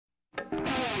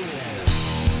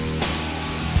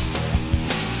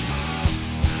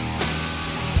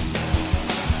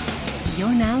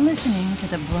You're now listening to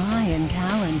The Bryan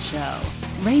Callen Show,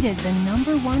 rated the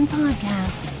 #1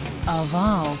 podcast of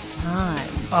all time.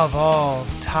 Of all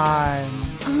time.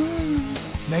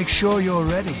 Make sure you're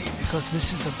ready, because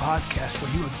this is the podcast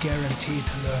where you are guaranteed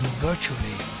to learn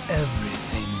virtually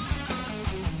everything.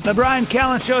 The Bryan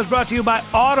Callen Show is brought to you by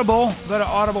Audible. Go to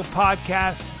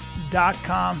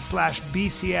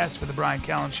audiblepodcast.com/BCS for The Bryan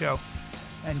Callen Show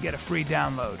and get a free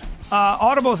download.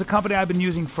 Audible is a company I've been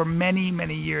using for many,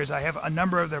 many years. I have a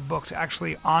number of their books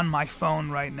actually on my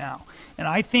phone right now. And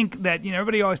I think that,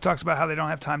 everybody always talks about how they don't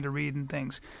have time to read and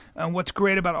things. And what's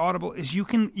great about Audible is you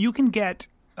can get,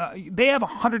 they have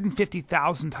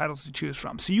 150,000 titles to choose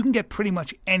from. So you can get pretty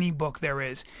much any book there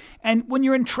is. And when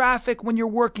you're in traffic, when you're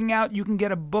working out, you can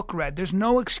get a book read. There's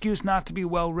no excuse not to be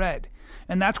well read.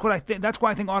 And that's what I think. That's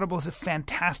why I think Audible is a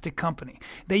fantastic company.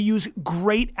 They use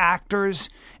great actors,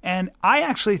 and I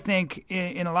actually think,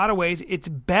 in a lot of ways, it's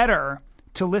better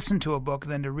to listen to a book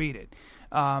than to read it.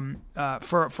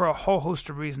 For a whole host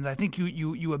of reasons, I think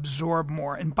you absorb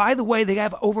more. And by the way, they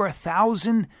have over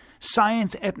 1,000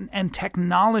 science and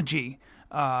technology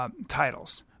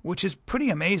titles, which is pretty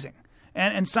amazing,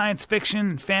 and science fiction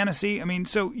and fantasy. I mean,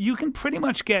 so you can pretty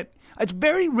much get. It's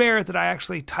very rare that I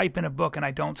actually type in a book and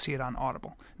I don't see it on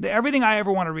Audible. Everything I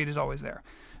ever want to read is always there.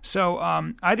 So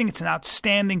I think it's an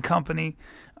outstanding company,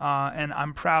 and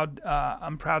I'm proud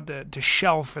to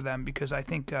shelve for them, because I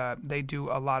think they do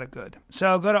a lot of good.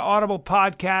 So go to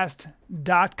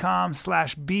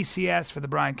audiblepodcast.com/BCS for the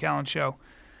Bryan Callen Show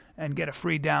and get a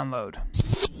free download.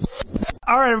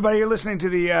 All right, everybody, you're listening to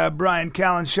the Bryan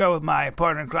Callen Show with my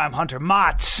partner in crime, Hunter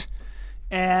Motz.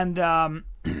 And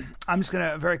I'm just going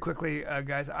to very quickly,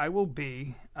 guys, I will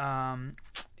be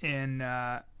in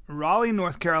Raleigh,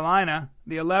 North Carolina,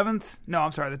 the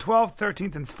 12th,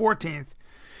 13th, and 14th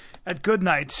at Good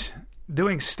Nights,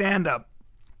 doing stand-up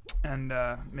and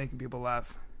making people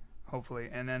laugh, hopefully.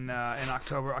 And then in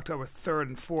October 3rd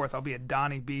and 4th, I'll be at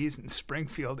Donnie B's in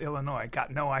Springfield, Illinois.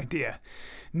 Got no idea.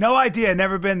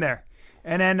 Never been there.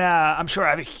 And then I'm sure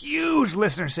I have a huge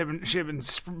listenership in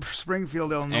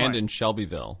Springfield, Illinois. And in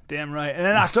Shelbyville. Damn right. And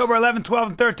then October 11th, 12th,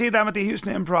 and 13th, I'm at the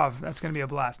Houston Improv. That's going to be a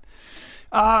blast.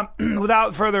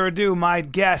 Without further ado, my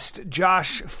guest,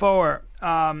 Josh Foer,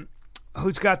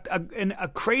 who's got a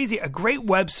great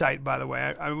website, by the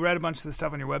way. I read a bunch of the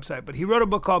stuff on your website, but he wrote a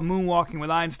book called Moonwalking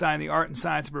with Einstein, The Art and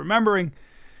Science of Remembering.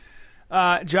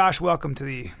 Josh, welcome to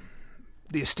the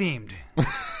esteemed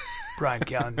Bryan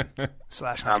Callen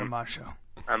 /Hunter Motz Show.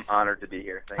 I'm honored to be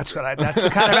here. Thank you. That's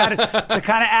the kind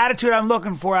of attitude I'm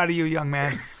looking for out of you, young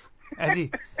man.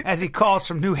 As he calls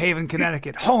from New Haven,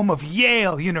 Connecticut, home of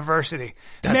Yale University,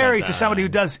 married to somebody who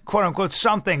does quote unquote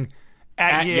something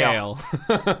at Yale.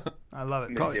 I love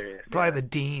it. Probably the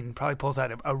dean. Probably pulls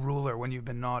out a ruler when you've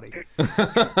been naughty.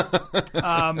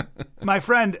 My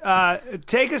friend,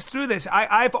 take us through this.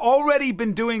 I've already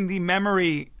been doing the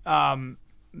memory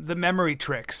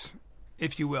tricks,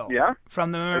 if you will,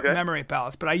 from the Memory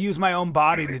Palace. But I use my own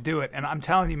body to do it, and I'm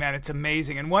telling you, man, it's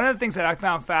amazing. And one of the things that I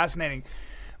found fascinating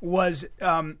was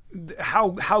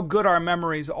how good our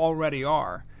memories already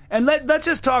are. And let's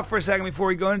just talk for a second before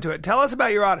we go into it. Tell us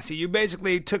about your Odyssey. You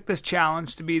basically took this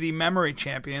challenge to be the memory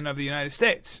champion of the United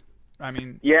States. I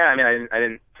didn't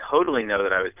totally know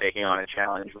that I was taking on a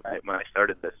challenge when I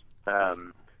started this.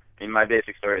 My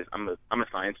basic story is I'm a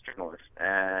science journalist,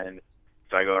 and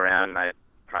so I go around and I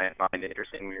try and find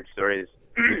interesting, weird stories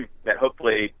that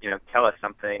hopefully, tell us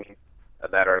something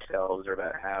about ourselves or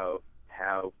about how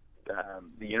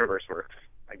the universe works,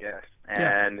 I guess.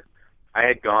 And I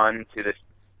had gone to this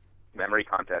memory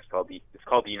contest it's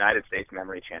called the United States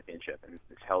Memory Championship, and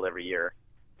it's held every year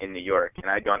in New York. And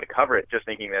I'd gone to cover it just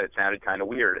thinking that it sounded kind of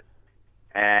weird,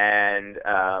 and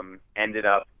ended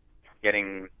up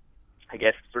getting, I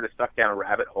guess, sort of stuck down a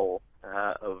rabbit hole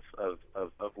of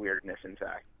weirdness, in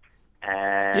fact.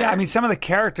 And some of the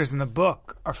characters in the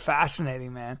book are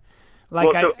fascinating, man.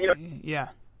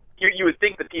 You would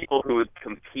think the people who would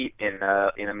compete in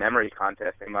a memory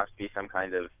contest, they must be some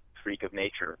kind of freak of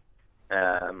nature,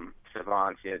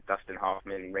 savants, Dustin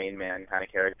Hoffman, Rain Man kind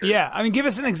of characters. Yeah, give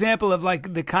us an example of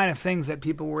the kind of things that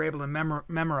people were able to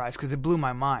memorize, because it blew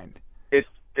my mind. It's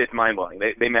mind-blowing.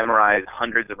 They memorize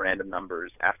hundreds of random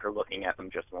numbers after looking at them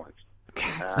just once.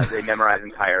 They memorize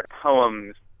entire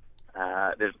poems.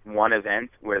 There's one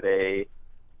event where they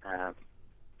have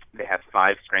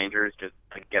 5 strangers just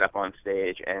get up on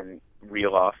stage and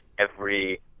reel off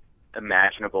every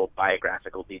imaginable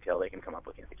biographical detail they can come up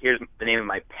with. Here's the name of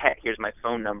my pet. Here's my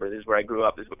phone number. This is where I grew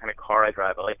up. This is what kind of car I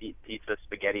drive. I like to eat pizza,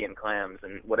 spaghetti, and clams,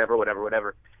 and whatever.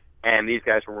 And these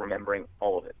guys were remembering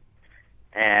all of it.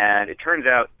 And it turns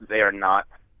out they are not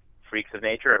freaks of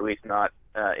nature, or at least not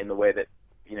in the way that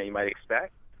you might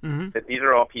expect. Mm-hmm. That these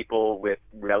are all people with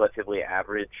relatively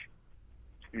average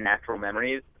natural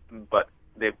memories, but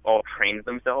they've all trained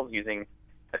themselves using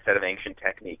a set of ancient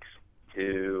techniques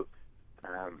to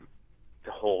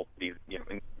hold these,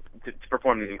 to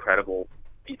perform these incredible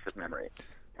feats of memory.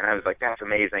 And I was like, that's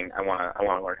amazing. I want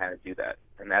to learn how to do that.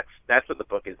 And that's what the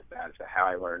book is about. It's how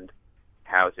I learned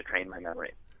how to train my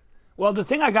memory. Well, the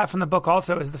thing I got from the book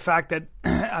also is the fact that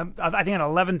I think an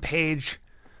 11-page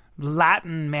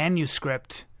Latin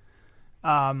manuscript.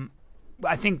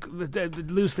 I think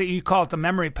loosely you call it the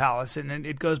Memory Palace, and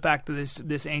it goes back to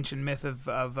this ancient myth of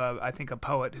I think a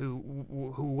poet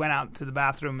who went out to the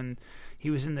bathroom, and he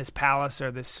was in this palace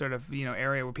or this sort of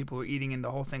area where people were eating, and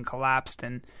the whole thing collapsed,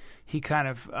 and he kind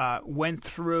of went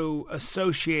through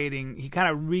associating. He kind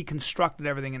of reconstructed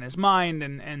everything in his mind,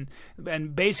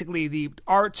 and basically the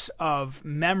arts of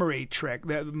memory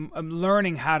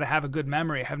learning how to have a good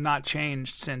memory have not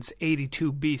changed since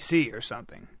 82 BC or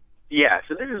something. Yeah,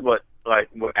 so this is what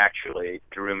actually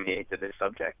drew me to this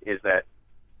subject is that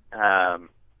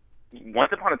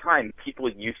once upon a time, people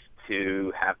used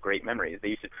to have great memories. They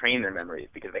used to train their memories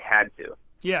because they had to.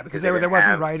 Yeah, because there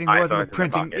wasn't writing, there wasn't the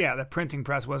printing. Yeah, the printing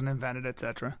press wasn't invented,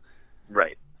 etc.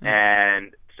 Right,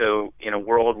 and so in a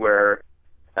world where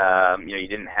you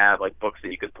didn't have like books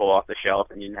that you could pull off the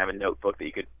shelf, and you didn't have a notebook that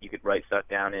you could write stuff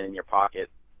down in your pocket,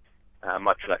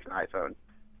 much less an iPhone.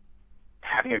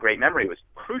 Having a great memory was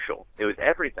crucial. It was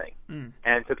everything.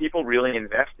 And so people really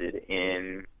invested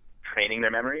in training their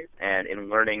memories and in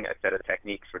learning a set of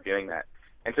techniques for doing that.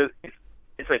 And so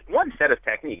it's like one set of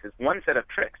techniques, it's one set of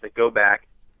tricks that go back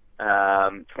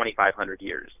 2,500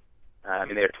 years.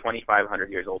 They're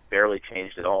 2,500 years old, barely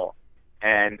changed at all.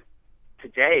 And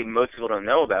today, most people don't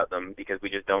know about them because we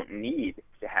just don't need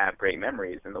to have great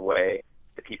memories in the way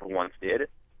that people once did.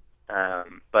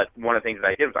 But one of the things that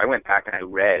I did was I went back and I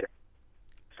read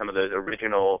some of those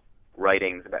original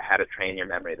writings about how to train your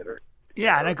memory that are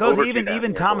and it goes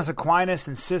even Thomas Aquinas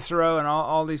and Cicero and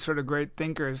all these sort of great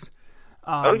thinkers.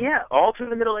 All through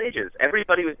the Middle Ages,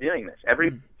 everybody was doing this.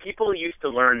 People used to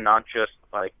learn not just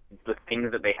like the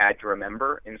things that they had to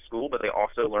remember in school, but they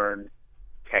also learned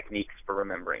techniques for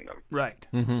remembering them. Right.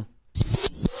 Mm-hmm.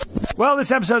 Well,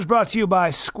 this episode is brought to you by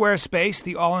Squarespace,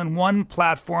 the all-in-one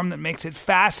platform that makes it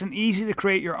fast and easy to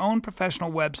create your own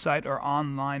professional website or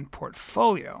online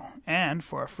portfolio. And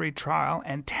for a free trial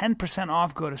and 10%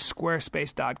 off, go to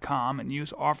squarespace.com and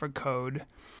use offer code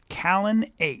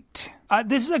Callan8.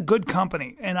 This is a good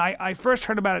company, and I first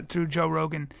heard about it through Joe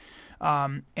Rogan,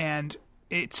 and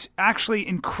it's actually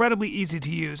incredibly easy to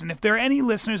use. And if there are any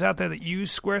listeners out there that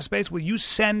use Squarespace, will you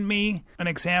send me an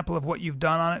example of what you've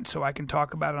done on it so I can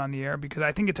talk about it on the air? Because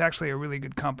I think it's actually a really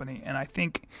good company, and I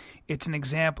think it's an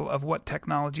example of what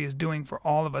technology is doing for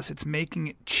all of us. It's making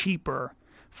it cheaper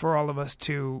for all of us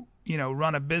to,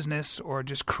 run a business or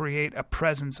just create a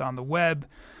presence on the web.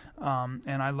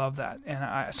 And I love that,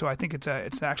 and so I think it's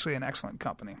actually an excellent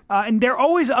company. And they're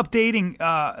always updating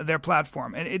their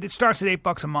platform, and it starts at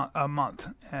 $8 a month,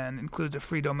 and includes a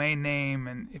free domain name,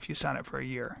 and if you sign up for a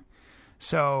year.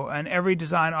 So, and every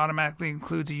design automatically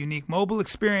includes a unique mobile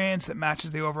experience that matches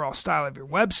the overall style of your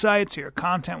website, so your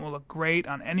content will look great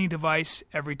on any device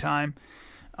every time,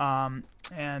 and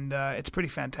it's pretty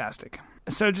fantastic.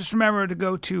 So just remember to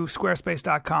go to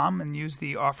squarespace.com and use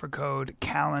the offer code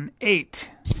Callan8.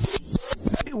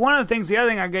 One of the things, the other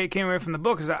thing I came away from the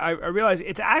book is I realized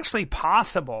it's actually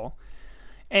possible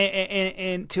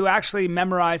and to actually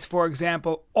memorize, for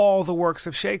example, all the works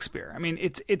of Shakespeare. I mean,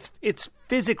 it's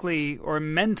physically or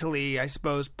mentally, I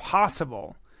suppose,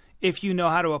 possible if you know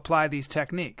how to apply these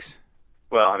techniques.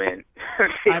 Well, I mean,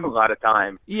 it takes a lot of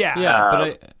time. Yeah.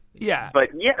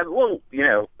 But well,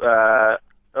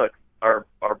 look,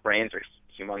 our brains are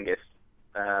humongous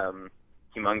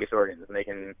organs, and they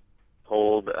can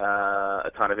hold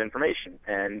a ton of information.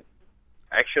 And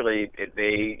actually,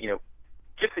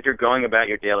 just as you're going about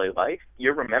your daily life,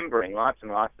 you're remembering lots and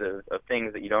lots of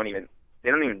things that they don't even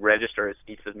register as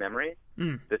feats of memory.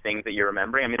 The things that you're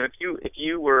remembering. I mean, if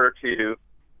you were to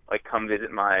come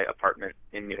visit my apartment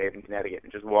in New Haven, Connecticut,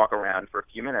 and just walk around for a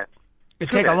few minutes.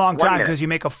 It'd take a long time because you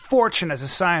make a fortune as a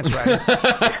science writer.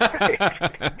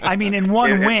 I mean, in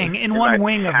one wing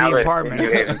of the apartment. In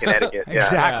New Haven, Connecticut. Yeah.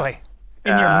 Exactly.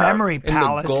 In your memory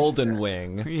palace. In the golden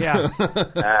wing. Yeah.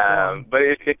 But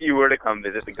if you were to come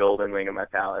visit the golden wing of my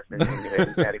palace in New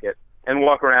Haven, Connecticut, and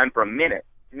walk around for a minute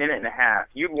and a half,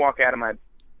 you'd walk out of my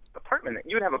apartment,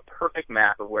 you would have a perfect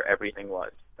map of where everything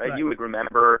was. Right? You would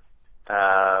remember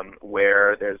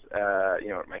where there's,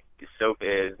 my soap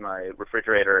is, my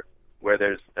refrigerator, where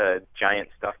there's a giant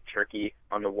stuffed turkey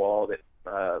on the wall that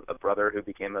a brother who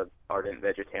became an ardent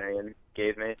vegetarian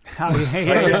gave me.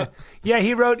 Yeah,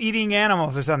 he wrote Eating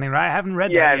Animals or something, right? I haven't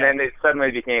read that yet. Yeah, and then it suddenly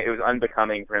it was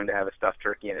unbecoming for him to have a stuffed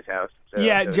turkey in his house. So,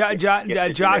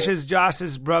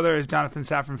 Josh's brother is Jonathan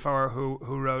Safran Foer,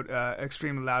 who wrote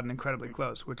Extremely Loud and Incredibly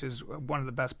Close, which is one of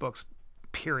the best books,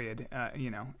 period.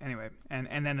 Anyway.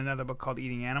 And then another book called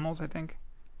Eating Animals, I think.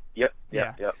 Yep.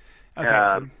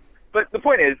 Okay. But the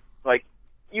point is, like,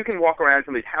 you can walk around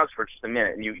somebody's house for just a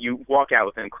minute, and you walk out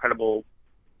with an incredible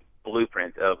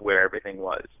blueprint of where everything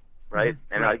was, right?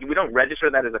 Mm-hmm. And we don't register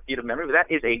that as a feat of memory, but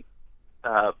that is a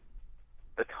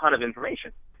ton of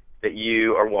information that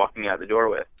you are walking out the door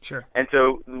with. Sure. And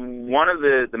so one of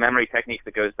the memory techniques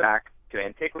that goes back to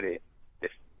antiquity,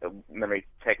 this memory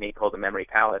technique called the memory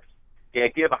palace, the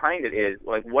idea behind it is,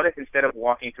 like, what if instead of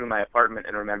walking through my apartment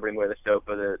and remembering where the stove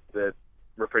or the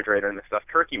refrigerator and the stuffed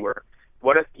turkey were,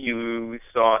 what if you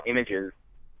saw images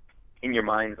in your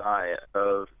mind's eye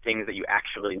of things that you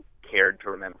actually cared to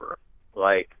remember,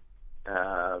 like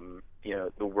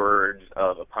the words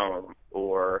of a poem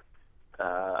or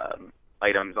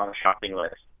items on a shopping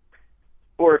list,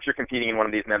 or if you're competing in one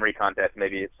of these memory contests,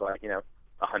 maybe it's like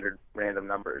 100 random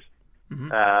numbers,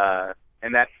 and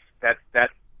that's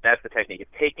the technique.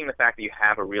 It's taking the fact that you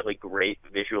have a really great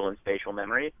visual and spatial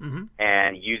memory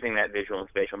and using that visual and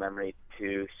spatial memory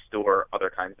to store other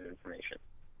kinds of information.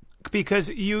 Because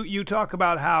you talk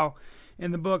about how,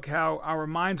 in the book, how our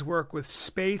minds work with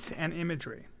space and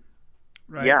imagery,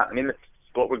 right? Yeah, I mean, that's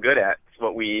what we're good at. It's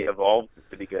what we evolved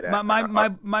to be good at.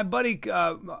 My buddy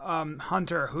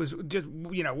Hunter, who's just,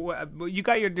 you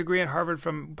got your degree at Harvard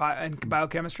from in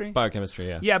biochemistry? Biochemistry,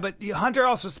 yeah. Yeah, but Hunter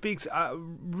also speaks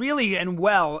really and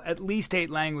well at least 8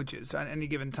 languages at any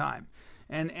given time.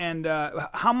 And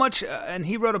how much? And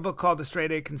he wrote a book called The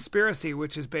Straight A Conspiracy,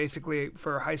 which is basically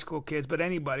for high school kids, but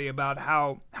anybody, about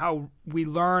how we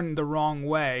learn the wrong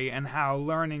way and how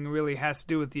learning really has to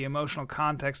do with the emotional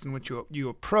context in which you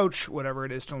approach whatever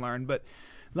it is to learn. But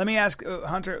let me ask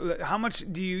Hunter, how much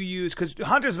do you use? Because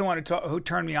Hunter's the one who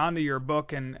turned me on to your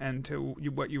book and to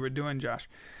what you were doing, Josh.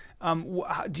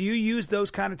 Do you use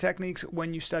those kind of techniques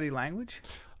when you study language?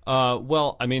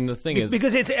 Well, I mean, the thing is,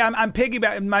 because I'm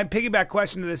piggyback. My piggyback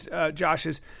question to this, Josh,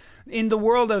 is in the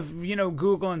world of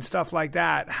Google and stuff like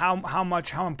that.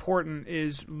 How important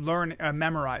is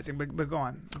memorizing? But go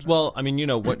on. Well, I mean,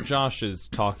 what Josh is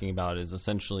talking about is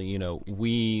essentially,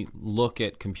 we look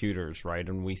at computers, right,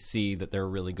 and we see that they're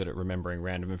really good at remembering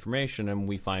random information, and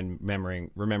we find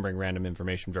remembering random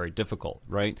information very difficult,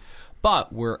 right?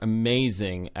 But we're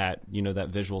amazing at, that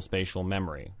visual spatial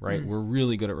memory, right? We're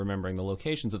really good at remembering the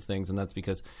locations of things, and that's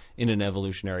because in an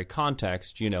evolutionary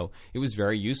context, it was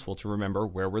very useful to remember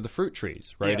where were the fruit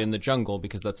trees, right, in the jungle,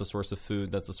 because that's a source of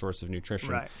food, that's a source of nutrition.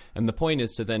 Right. And the point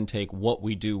is to then take what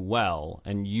we do well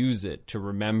and use it to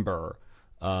remember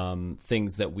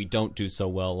things that we don't do so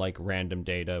well, like random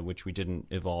data, which we didn't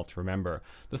evolve to remember.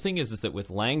 The thing is that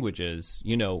with languages,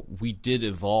 we did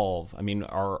evolve. I mean,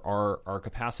 our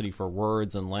capacity for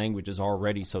words and language is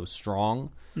already so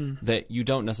strong that you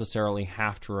don't necessarily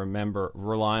have to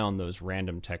rely on those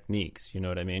random techniques. You know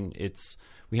what I mean?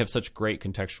 We have such great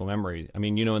contextual memory. I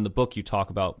mean, in the book you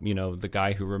talk about, the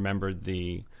guy who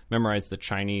memorized the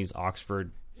Chinese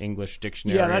Oxford English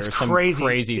dictionary, that's or some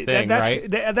crazy thing, right?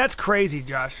 That's crazy,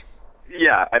 Josh.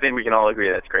 Yeah, I think we can all agree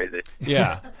that's crazy.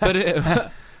 Yeah,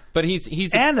 but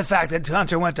he's and the fact that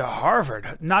Hunter went to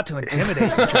Harvard, not to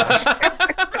intimidate you, Josh.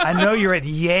 I know you're at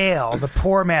Yale, the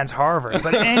poor man's Harvard,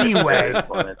 but anyway.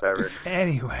 But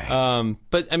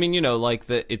I mean,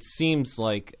 it seems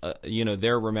like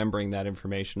they're remembering that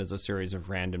information as a series of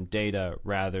random data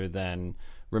rather than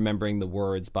remembering the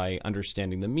words by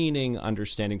understanding the meaning,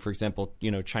 understanding, for example,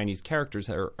 Chinese characters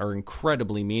are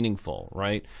incredibly meaningful,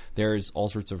 right? There's all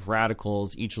sorts of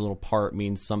radicals. Each little part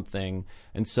means something.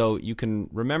 And so you can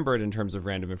remember it in terms of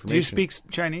random information. Do you speak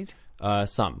Chinese?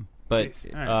 Some. But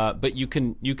right. But you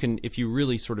can if you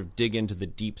really sort of dig into the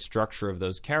deep structure of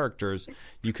those characters,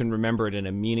 you can remember it in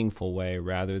a meaningful way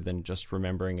rather than just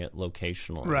remembering it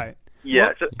locationally. Right.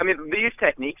 Yeah. So I mean, these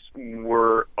techniques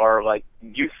are like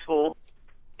useful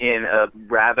in a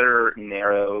rather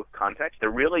narrow context.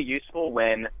 They're really useful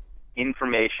when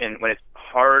it's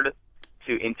hard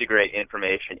to integrate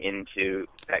information into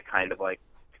that kind of like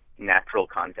natural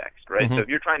context, right? Mm-hmm. So if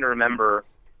you're trying to remember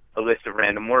a list of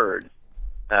random words,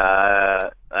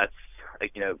 that's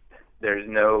like,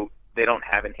 they don't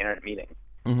have inherent meaning.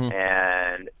 Mm-hmm.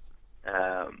 And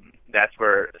that's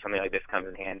where something like this comes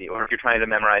in handy. Or if you're trying to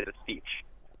memorize a speech,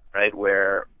 right,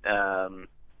 where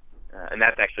and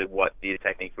that's actually what these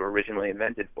techniques were originally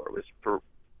invented for, was for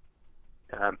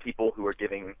people who were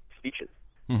giving speeches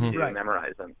to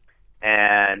memorize them.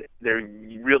 And they're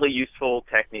really useful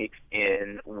techniques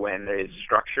in when there's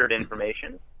structured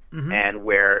information and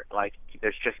where, like,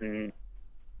 there's just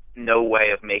no way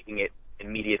of making it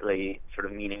immediately sort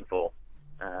of meaningful,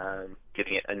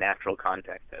 giving it a natural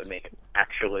context that would make it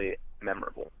actually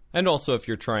memorable. And also, if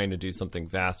you're trying to do something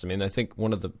vast, I mean, I think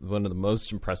one of the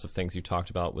most impressive things you talked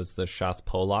about was the Shas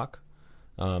Polak.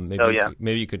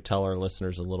 Maybe you could tell our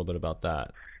listeners a little bit about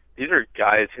that. These are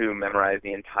guys who memorized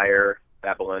the entire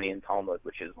Babylonian Talmud,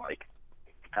 which is like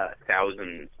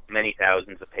many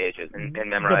thousands of pages, and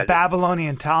memorized the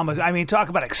Babylonian Talmud. I mean, talk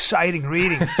about exciting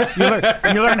reading. You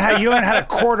learn how to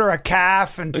quarter a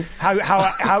calf, and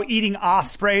how eating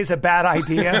osprey is a bad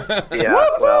idea. Yeah,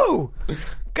 woohoo!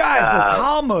 Guys, the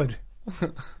Talmud.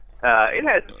 It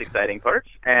has its exciting parts,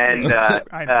 and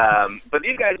but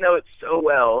these guys know it so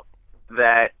well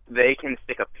that they can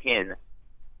stick a pin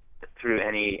through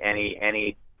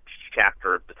any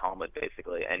chapter of the Talmud,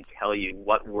 basically, and tell you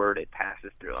what word it passes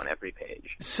through on every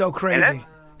page. So crazy.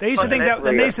 They used to think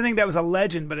that was a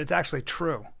legend, but it's actually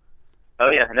true. Oh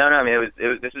yeah, no. I mean,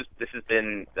 this has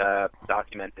been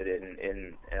documented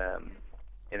in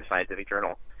a scientific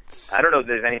journal. I don't know if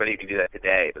there's anybody who can do that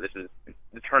today, but this is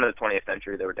the turn of the 20th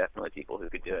century. There were definitely people who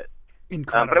could do it.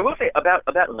 Incredible. But I will say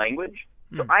about language.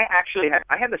 So I actually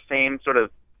had the same sort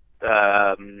of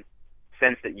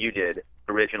sense that you did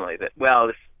originally. That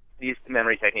these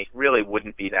memory techniques really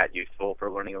wouldn't be that useful for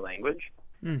learning a language.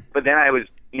 But then I was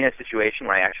in a situation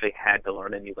where I actually had to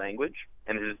learn a new language,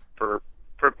 and this is for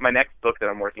my next book that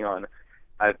I'm working on.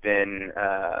 I've been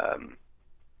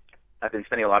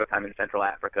spending a lot of time in Central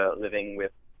Africa, living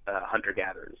with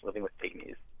hunter-gatherers, living with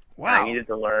pygmies. Wow! And I needed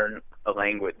to learn a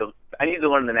language. I needed to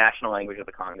learn the national language of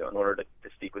the Congo in order to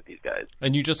speak with these guys.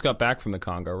 And you just got back from the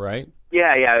Congo, right?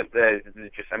 Yeah.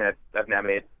 I've now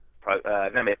made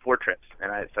 4 trips,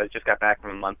 and I just got back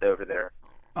from a month over there.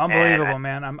 Unbelievable,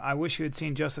 man! I wish you had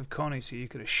seen Joseph Kony, so you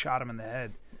could have shot him in the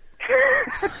head.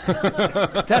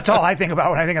 That's all I think about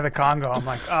when I think of the Congo. I'm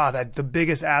like, the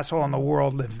biggest asshole in the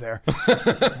world lives there.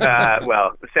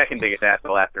 Well, the second biggest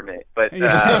asshole after me, but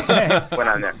when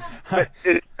I'm there. But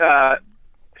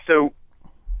so,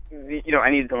 I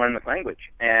needed to learn this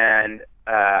language, and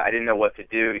I didn't know what to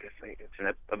do because it's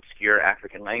an obscure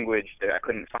African language. I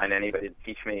couldn't find anybody to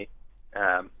teach me.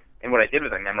 And what I did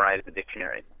was I memorized the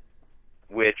dictionary,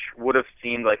 which would have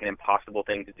seemed like an impossible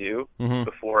thing to do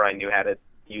before I knew how to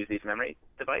use these memory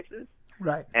devices.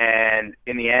 Right. And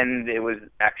in the end, it was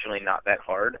actually not that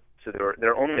hard. So there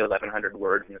are only 1,100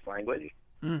 words in this language.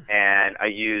 And I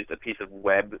used a piece of a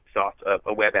web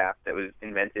app that was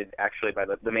invented actually by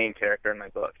the main character in my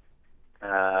book,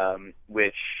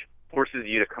 which forces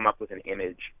you to come up with an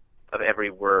image of every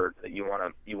word that you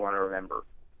want to remember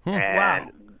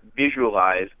and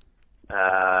visualize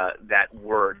that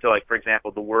word. So, like, for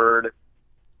example, the word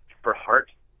for heart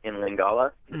in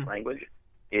Lingala, this language,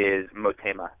 is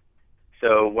motema.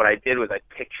 So what I did was I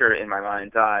pictured in my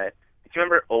mind's eye. Do you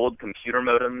remember old computer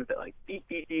modems that, like, beep,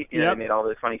 beep, beep, they made all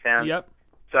those funny sounds? Yep.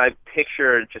 So I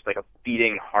pictured just like a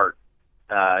beating heart,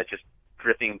 just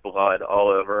dripping blood all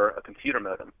over a computer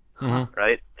modem,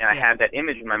 right? And I had that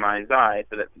image in my mind's eye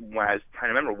so that when I was trying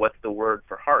to remember what's the word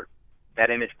for heart, that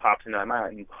image pops into my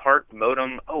mind. Heart,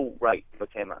 modem, oh, right,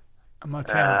 motema.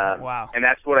 Wow. And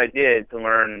that's what I did to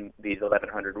learn these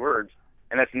 1,100 words.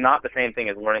 And that's not the same thing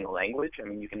as learning a language. I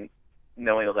mean,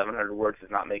 knowing 1,100 words does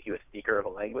not make you a speaker of a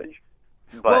language.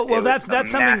 But well, that's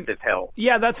something. Help.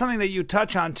 Yeah, that's something that you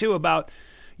touch on too. About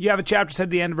you have a chapter said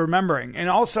the end of remembering, and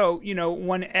also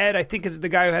when Ed, I think is the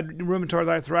guy who had rheumatoid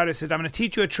arthritis, said, "I'm going to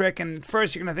teach you a trick," and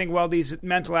first you're going to think, well, these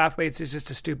mental athletes is just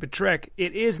a stupid trick.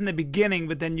 It is in the beginning,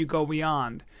 but then you go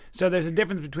beyond. So there's a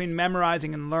difference between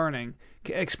memorizing and learning.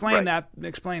 Explain that.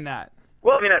 Explain that.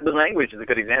 Well, I mean, the language is a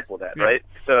good example of that, right?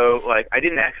 So, like, I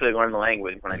didn't actually learn the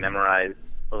language when I memorized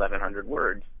 1,100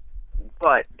 words,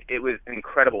 but it was an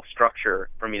incredible structure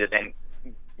for me to then,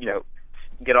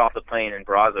 get off the plane in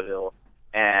Brazzaville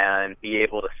and be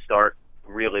able to start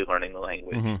really learning the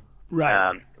language.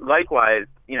 Right. Likewise,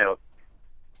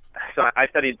 so I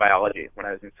studied biology when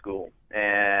I was in school,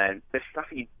 and there's stuff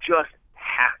you just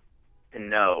have to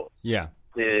know. Yeah.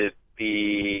 To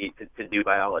do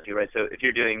biology, right? So if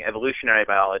you're doing evolutionary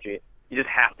biology, you just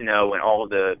have to know when all of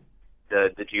the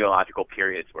geological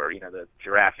periods were, the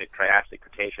Jurassic, Triassic,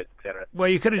 Cretaceous, etc. Well,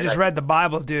 you could have just read the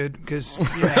Bible, dude, because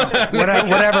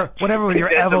whatever with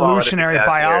your evolutionary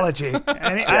biology. And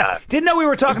I didn't know we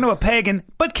were talking to a pagan,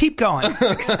 but keep going.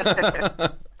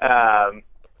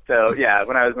 So yeah,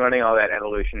 when I was learning all that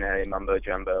evolutionary mumbo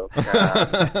jumbo,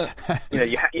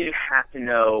 you have to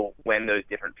know when those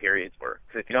different periods were.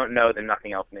 Because if you don't know, then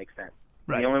nothing else makes sense.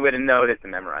 Right. And the only way to know it is to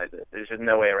memorize it. There's just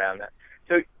no way around that.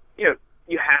 So, you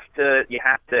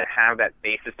have to have that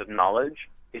basis of knowledge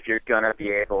if you're going to be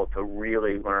able to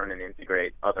really learn and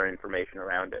integrate other information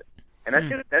around it. And that's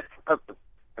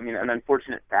an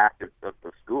unfortunate fact of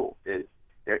school is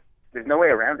there's no way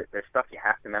around it. There's stuff you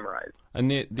have to memorize.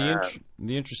 And the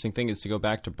interesting thing is, to go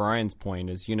back to Brian's point,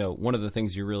 is, one of the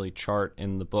things you really chart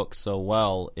in the book so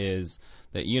well is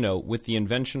that, with the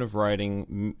invention of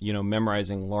writing,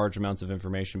 memorizing large amounts of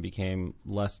information became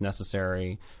less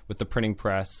necessary. With the printing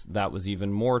press, that was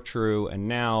even more true. And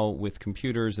now with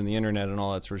computers and the internet and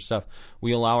all that sort of stuff,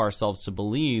 we allow ourselves to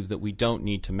believe that we don't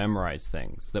need to memorize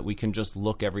things, that we can just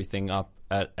look everything up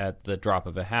at the drop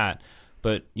of a hat.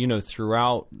 But,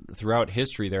 throughout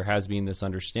history, there has been this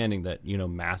understanding that,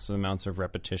 massive amounts of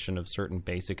repetition of certain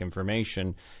basic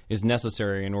information is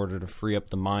necessary in order to free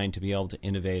up the mind to be able to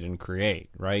innovate and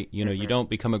create, right? You don't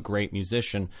become a great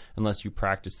musician unless you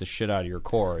practice the shit out of your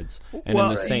chords. And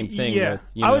the same thing with,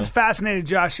 I was fascinated,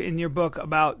 Josh, in your book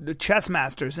about the chess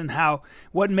masters and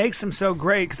what makes them so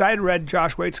great, because I had read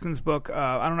Josh Waitzkin's book.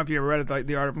 I don't know if you ever read it, like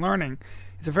The Art of Learning.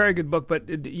 It's a very good book, but,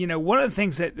 one of the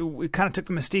things that we kind of took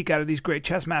the mystique out of these great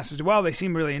chess masters, well, they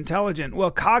seem really intelligent.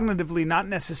 Well, cognitively, not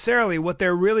necessarily. What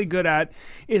they're really good at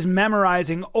is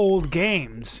memorizing old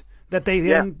games that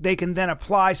they can then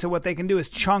apply. So what they can do is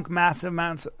chunk massive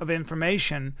amounts of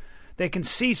information. They can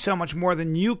see so much more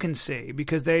than you can see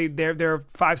because they're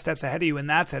 5 steps ahead of you in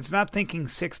that sense. Not thinking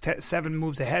 6, 7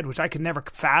 moves ahead, which I could never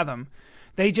fathom.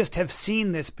 They just have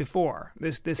seen this before.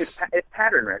 It's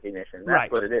pattern recognition.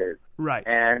 That's what it is. Right.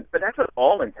 But that's what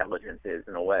all intelligence is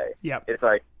in a way. Yep. It's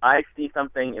like I see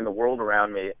something in the world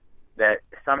around me that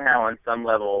somehow on some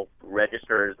level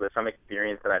registers with some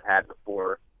experience that I've had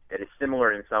before that is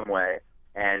similar in some way,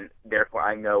 and therefore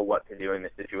I know what to do in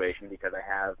this situation because I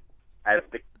have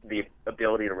the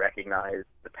ability to recognize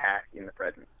the past in the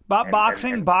present.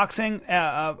 Boxing,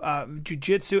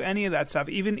 jiu-jitsu, any of that stuff,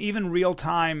 even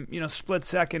real-time,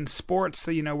 split-second sports,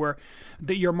 where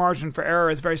your margin for error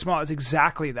is very small. It's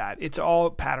exactly that. It's all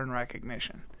pattern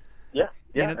recognition. Yeah.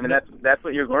 That's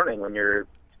what you're learning when you're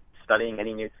studying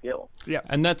any new skill. Yeah.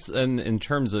 And in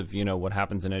terms of, what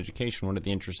happens in education, one of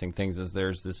the interesting things is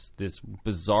there's this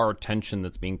bizarre tension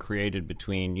that's being created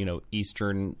between,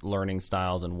 Eastern learning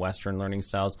styles and Western learning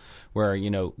styles, where,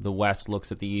 the West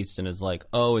looks at the East and is like,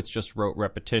 oh, it's just rote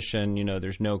repetition,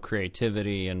 there's no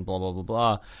creativity and blah, blah, blah,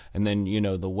 blah. And then,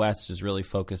 the West is really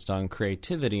focused on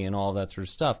creativity and all that sort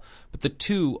of stuff. But the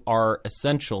two are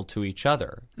essential to each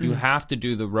other. You have to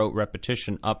do the rote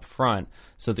repetition up front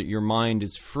so that your mind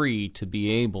is free to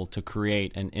be able to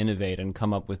create and innovate and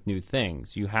come up with new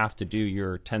things. You have to do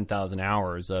your 10,000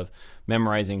 hours of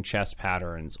memorizing chess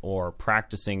patterns or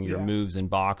practicing your moves in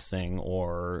boxing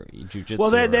or jiu-jitsu. Well,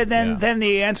 then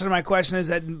the answer to my question is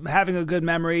that having a good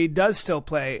memory does still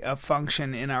play a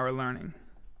function in our learning.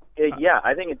 Yeah,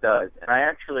 I think it does. And I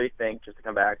actually think, just to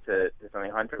come back to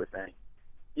something Hunter was saying,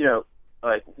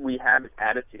 like we have this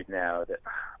attitude now that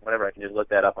whatever, I can just look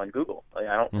that up on Google. Like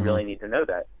I don't really need to know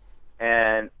that.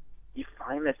 And you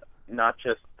find this not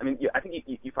just, I think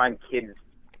you find kids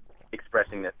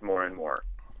expressing this more and more.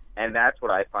 And that's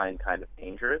what I find kind of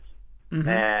dangerous. Mm-hmm.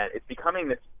 And it's becoming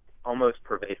this almost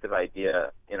pervasive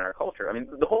idea in our culture.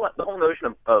 The whole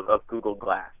notion of Google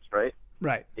Glass, right?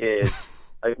 Right. Is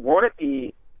like, won't it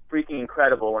be freaking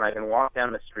incredible when I can walk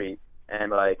down the street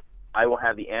and I will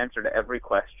have the answer to every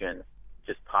question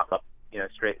just pop up,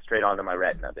 straight onto my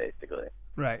retina, basically.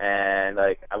 Right. And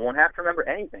I won't have to remember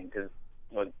anything because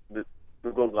the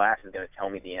Google Glass is going to tell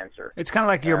me the answer. It's kind of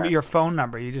like your phone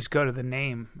number. You just go to the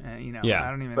name. Yeah. I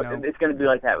don't even know. But it's going to be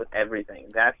like that with everything.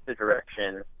 That's the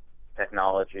direction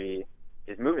technology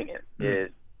is moving in. Is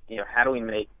how do we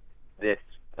make this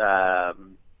the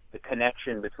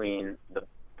connection between the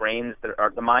brains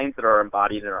the minds that are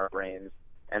embodied in our brains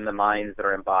and the minds that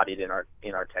are embodied in our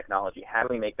technology? How do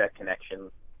we make that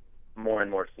connection more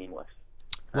and more seamless?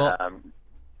 Well,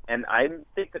 and I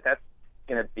think that's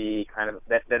going to be kind of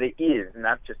that it is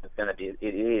not just it's going to be,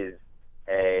 it is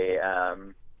a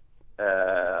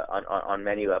on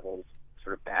many levels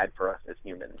sort of bad for us as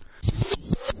humans.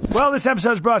 Well, this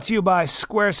episode is brought to you by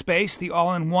Squarespace, the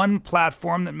all-in-one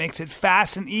platform that makes it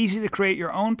fast and easy to create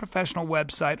your own professional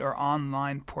website or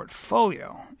online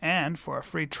portfolio. And for a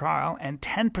free trial and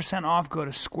 10% off, go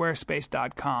to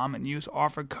squarespace.com and use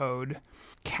offer code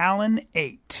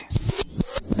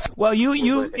CALLEN8. Well, you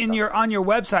on your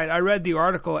website, I read the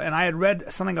article, and I had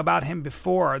read something about him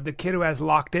before, the kid who has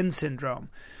locked-in syndrome.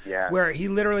 Yeah. Where he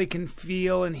literally can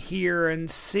feel and hear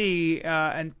and see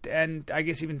and I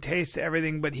guess even taste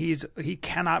everything, but he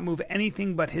cannot move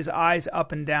anything but his eyes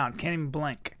up and down, can't even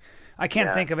blink. I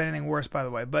can't think of anything worse, by the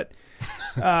way. But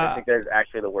I think that's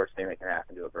actually the worst thing that can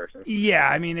happen to a person. Yeah,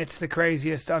 I mean, it's the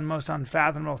craziest, most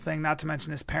unfathomable thing. Not to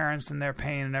mention his parents and their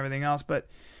pain and everything else. But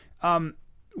that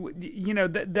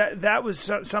was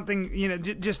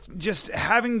something. Just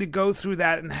having to go through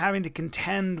that and having to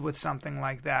contend with something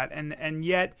like that, and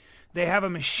yet they have a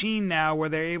machine now where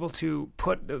they're able to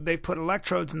they've put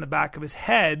electrodes in the back of his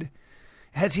head.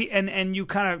 Has he and you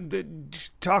kind of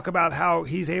talk about how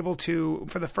he's able to,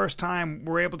 for the first time,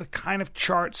 we're able to kind of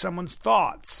chart someone's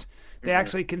thoughts. They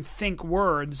actually can think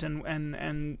words, and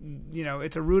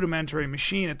it's a rudimentary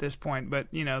machine at this point, but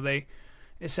they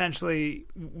eventually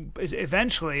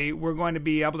we're going to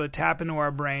be able to tap into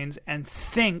our brains and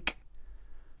think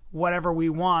whatever we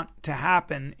want to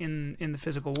happen in the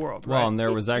physical world. Well, right? And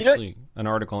there was actually an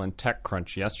article in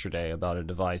TechCrunch yesterday about a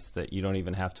device that you don't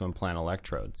even have to implant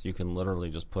electrodes. You can literally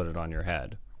just put it on your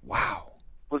head. Wow.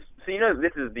 Well, so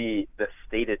this is the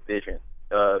stated vision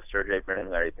of Sergey Brin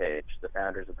and Larry Page, the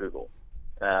founders of Google.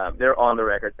 They're on the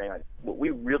record saying, like, what we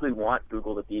really want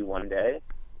Google to be one day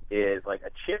is like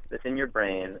a chip that's in your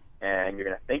brain, and you're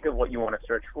going to think of what you want to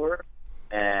search for,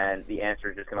 and the answer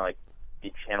is just going to like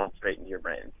be channeled straight into your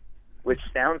brain, which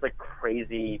sounds like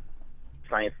crazy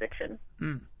science fiction.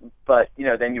 But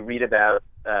then you read about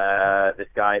this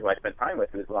guy who I spent time with,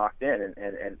 who's locked in,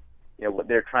 and what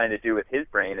they're trying to do with his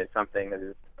brain is something that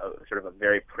is sort of a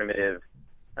very primitive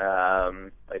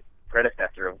like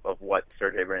predecessor of what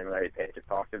Sergey Brin and Larry Page have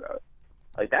talked about.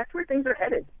 Like, that's where things are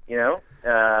headed,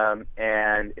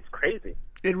 and it's crazy.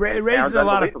 It raises a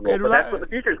lot of. But that's what the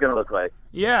future is going to look like.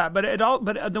 Yeah, but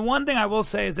the one thing I will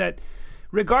say is that,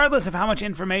 regardless of how much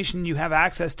information you have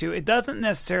access to, it doesn't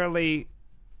necessarily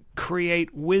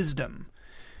create wisdom.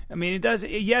 I mean, it does.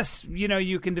 Yes,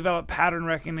 you can develop pattern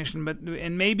recognition,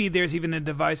 and maybe there's even a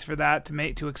device for that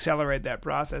to accelerate that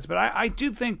process. But I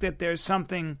do think that there's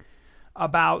something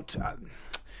about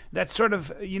that sort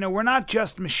of, we're not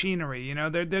just machinery.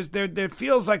 There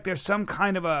feels like there's some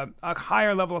kind of a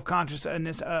higher level of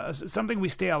consciousness, something we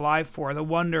stay alive for, the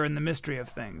wonder and the mystery of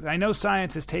things. I know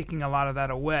science is taking a lot of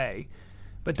that away.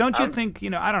 But don't you think,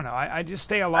 I don't know, I just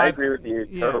stay alive. I agree with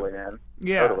you totally, man.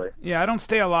 Yeah. Totally. Yeah, I don't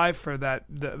stay alive for that.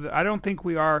 I don't think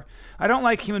we are. I don't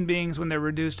like human beings when they're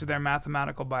reduced to their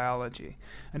mathematical biology.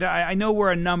 And I know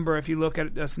we're a number if you look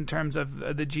at us in terms of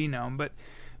the genome, but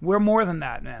we're more than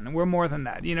that, man. We're more than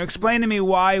that. Explain to me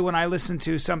why when I listen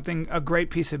to a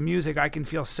great piece of music, I can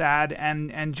feel sad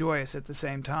and joyous at the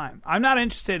same time. I'm not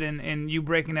interested in you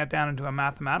breaking that down into a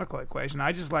mathematical equation.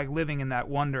 I just like living in that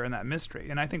wonder and that mystery,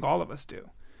 and I think all of us do.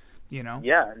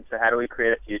 Yeah, and so how do we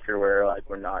create a future where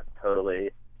we're not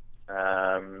totally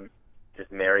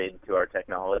just married to our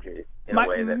technology in a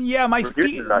way that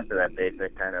reduces us to that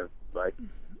basic kind of like.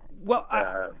 Well,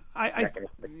 I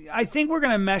think we're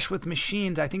going to mesh with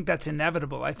machines. I think that's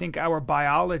inevitable. I think our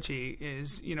biology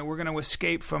is, we're going to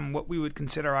escape from what we would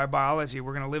consider our biology.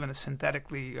 We're going to live in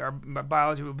our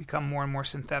biology will become more and more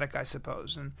synthetic, I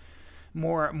suppose, and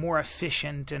more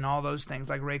efficient and all those things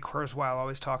like Ray Kurzweil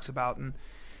always talks about.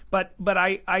 But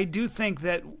I do think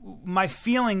that my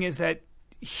feeling is that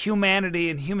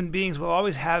humanity and human beings will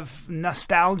always have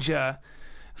nostalgia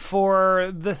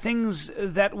for the things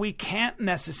that we can't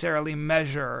necessarily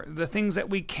measure, the things that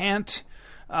we can't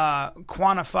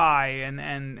quantify,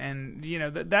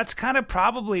 and that's kind of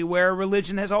probably where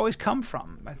religion has always come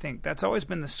from. I think that's always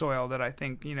been the soil that I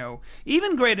think,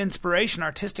 even great inspiration,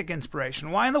 artistic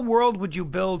inspiration. Why in the world would you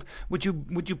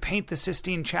paint the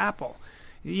Sistine Chapel?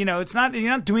 It's not, you're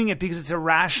not doing it because it's a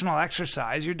rational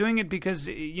exercise. You're doing it because,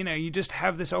 you just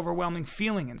have this overwhelming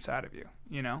feeling inside of you,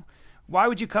 Why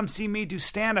would you come see me do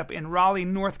stand-up in Raleigh,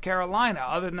 North Carolina,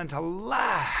 other than to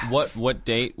laugh? What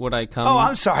date would I come? Oh,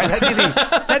 I'm sorry. That'd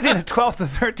be the 12th, the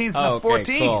 13th, and the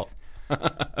 14th. Cool.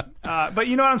 But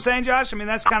you know what I'm saying, Josh? I mean,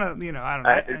 that's kind of, I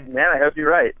don't know. Man, I hope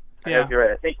you're right. I hope you're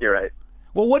right. I think you're right.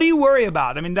 Well, what do you worry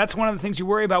about? I mean, that's one of the things you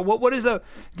worry about. What is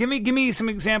give me some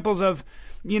examples of,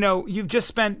 you've just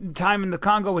spent time in the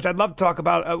Congo, which I'd love to talk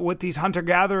about with these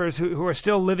hunter-gatherers who are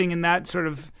still living in that sort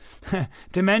of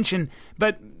dimension.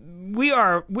 But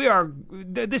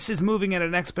this is moving at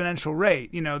an exponential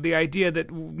rate. The idea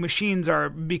that machines are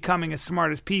becoming as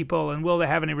smart as people, and will they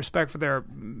have any respect for their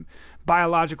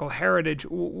biological heritage?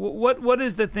 What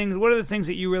are the things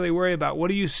that you really worry about? What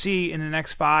do you see in the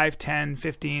next 5, 10,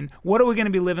 15? What are we going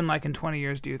to be living like in 20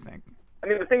 years, do you think? I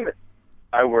mean, the thing that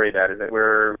I worry about is that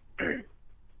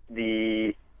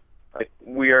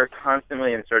we are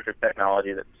constantly in search of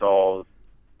technology that solves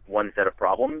one set of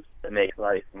problems, that makes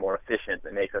life more efficient,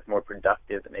 that makes us more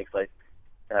productive, that makes life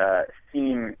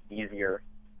seem easier.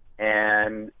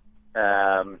 And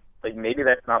maybe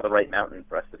that's not the right mountain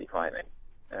for us to be climbing.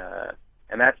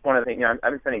 And that's one of the things, I've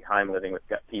been spending time living with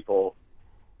people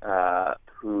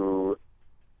who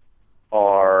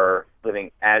are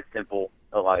living as simple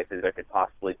a life as there could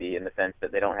possibly be, in the sense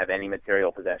that they don't have any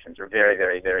material possessions, or very,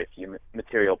 very, very few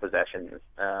material possessions.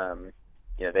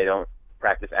 They don't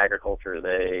practice agriculture.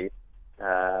 They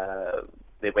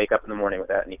wake up in the morning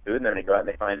without any food, and then they go out and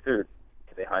they find food.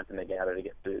 They hunt and they gather to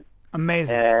get food.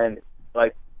 Amazing. And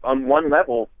on one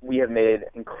level, we have made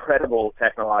incredible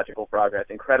technological progress,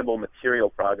 incredible material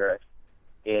progress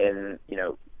in,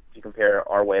 to compare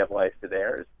our way of life to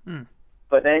theirs. Mm.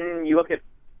 But then you look at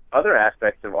other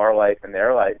aspects of our life and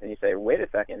their life, and you say, wait a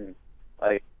second,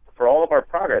 for all of our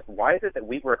progress, why is it that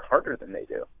we work harder than they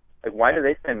do? Why do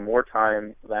they spend more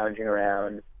time lounging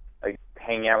around,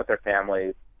 hanging out with their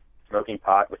families, smoking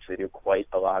pot, which they do quite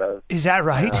a lot of? Is that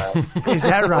right? Is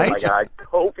that right? Oh my God,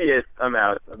 copious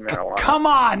amounts of marijuana. Come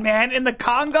on, man! In the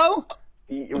Congo?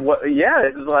 Yeah,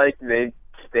 it's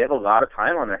they have a lot of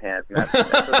time on their hands, and that's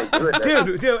what they do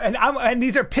it. Dude, and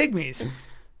these are pygmies.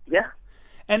 Yeah.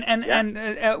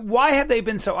 And why have they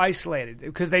been so isolated?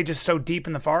 Because they're just so deep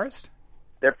in the forest?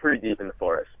 They're pretty deep in the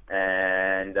forest,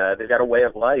 and they've got a way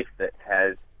of life that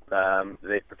has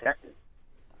they've protected.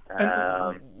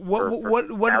 What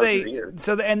do they?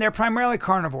 So and they're primarily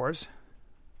carnivores.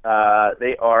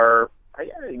 They are.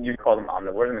 You'd call them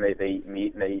omnivores. I mean, they eat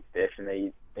meat and they eat fish and they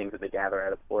eat things that they gather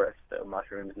out of the forest. So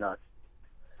mushrooms, nuts,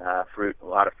 fruit, a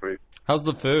lot of fruit. How's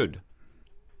the food?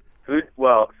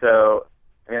 Well, so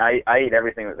I mean, I eat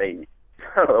everything that they eat.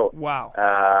 So, wow.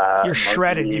 You're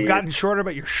shredded. You've gotten shorter,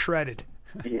 but you're shredded.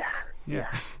 Yeah.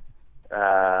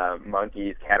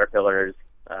 Monkeys, caterpillars,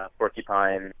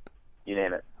 porcupines, you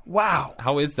name it. Wow.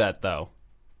 How is that, though?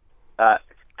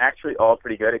 Actually, all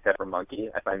pretty good except for monkey.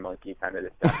 I find monkey kind of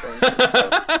disgusting.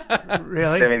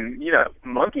 Really? I mean,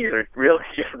 monkeys are really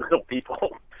just little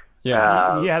people.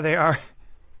 Yeah. Yeah, they are.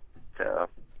 So.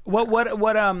 And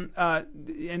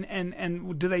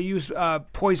do they use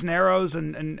poison arrows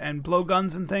and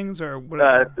blowguns and things, or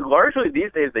what? Largely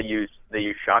these days they use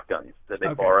shotguns that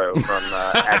they borrow from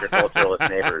agriculturalist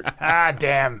neighbors.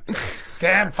 Damn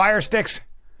fire sticks.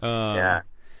 Yeah.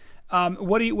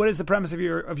 What is the premise of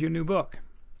your new book?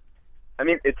 I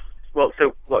mean, so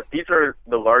look, these are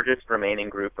the largest remaining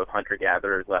group of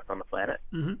hunter-gatherers left on the planet.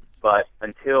 Mm-hmm. But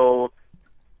until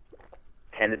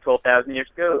 10 to 12,000 years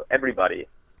ago, everybody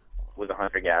was a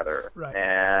hunter-gatherer. Right.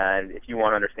 And if you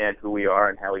want to understand who we are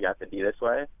and how we got to be this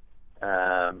way,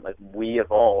 we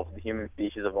evolved, the human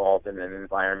species evolved in an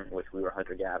environment in which we were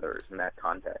hunter-gatherers in that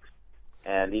context.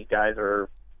 And these guys are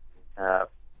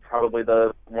probably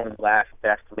one of the last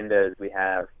best windows we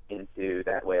have into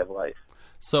that way of life.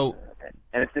 So,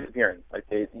 and it's disappearing.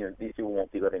 These people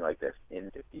won't be living like this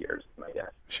in 50 years, my guess.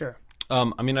 Sure.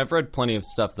 I mean, I've read plenty of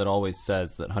stuff that always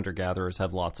says that hunter-gatherers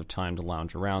have lots of time to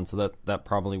lounge around, so that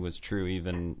probably was true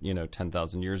even,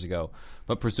 10,000 years ago.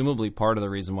 But presumably part of the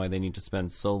reason why they need to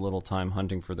spend so little time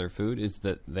hunting for their food is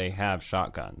that they have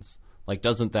shotguns.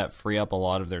 Doesn't that free up a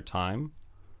lot of their time?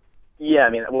 Yeah,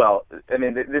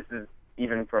 this is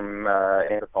even from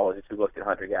anthropologists who looked at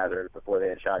hunter-gatherers before they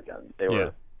had shotguns.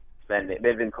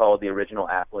 They've been called the original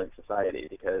affluent society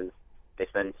because they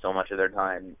spend so much of their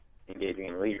time engaging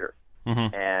in leisure.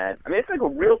 Mm-hmm. And I mean, it's a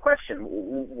real question.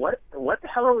 What the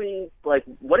hell are we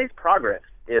what is progress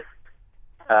if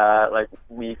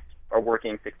we are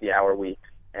working 60-hour weeks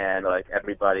and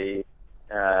everybody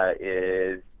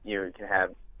is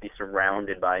can be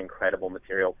surrounded by incredible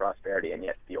material prosperity and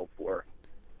yet feel poor?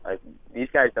 These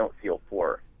guys don't feel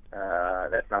poor.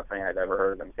 That's not something I've ever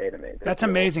heard them say to me. That's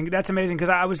amazing. That's amazing, because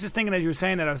I was just thinking as you were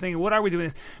saying that, I was thinking, what are we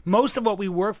doing? Most of what we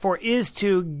work for is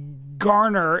to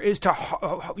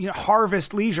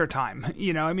harvest leisure time.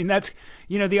 I mean, that's,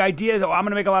 the idea is, I'm going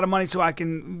to make a lot of money so I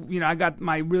can, I got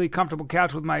my really comfortable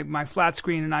couch with my flat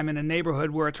screen and I'm in a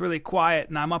neighborhood where it's really quiet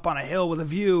and I'm up on a hill with a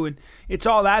view, and it's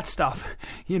all that stuff,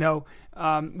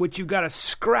 which you've got to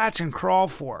scratch and crawl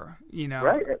for,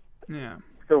 Right. Yeah.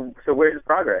 So where's the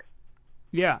progress?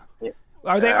 Yeah.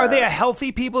 Are they a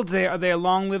healthy people? Are they a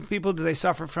long-lived people? Do they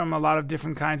suffer from a lot of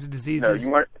different kinds of diseases? No, you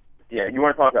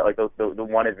want to talk about the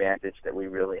one advantage that we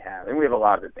really have, and we have a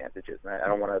lot of advantages. And I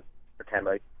don't want to pretend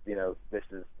this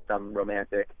is some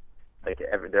romantic,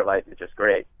 their life is just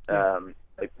great. Yeah.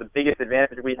 The biggest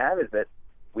advantage we have is that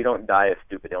we don't die of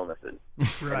stupid illnesses,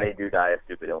 right. And they do die of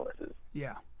stupid illnesses.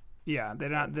 Yeah. Yeah, they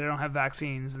don't have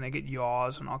vaccines, and they get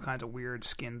yaws and all kinds of weird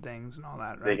skin things and all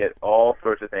that, right? They get all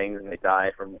sorts of things, and they die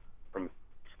from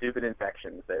stupid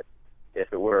infections that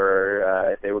if they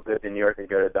were lived in New York, they'd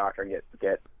go to the doctor and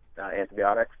get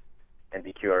antibiotics and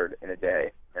be cured in a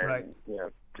day. And, right.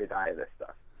 They die of this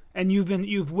stuff. And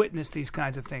you've witnessed these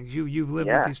kinds of things. You've lived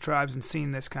with these tribes and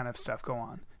seen this kind of stuff go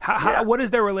on. What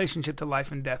is their relationship to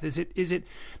life and death? Is it?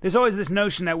 There's always this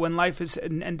notion that when life is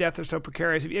and death are so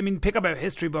precarious. I mean, pick up a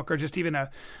history book or just even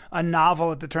a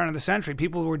novel at the turn of the century.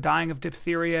 People were dying of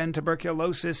diphtheria and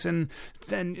tuberculosis and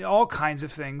all kinds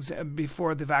of things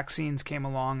before the vaccines came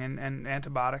along and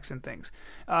antibiotics and things.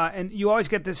 And you always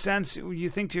get this sense. You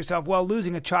think to yourself, well,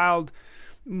 losing a child,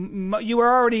 you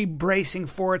were already bracing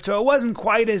for it, so it wasn't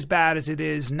quite as bad as it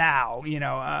is now.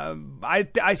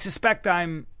 I suspect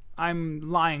I'm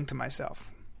lying to myself.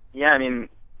 Yeah, I mean,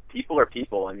 people are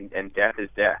people, and death is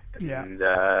death. Yeah. And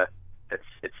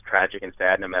it's tragic and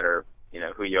sad, no matter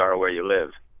who you are or where you live.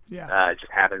 Yeah. It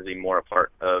just happens to be more a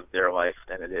part of their life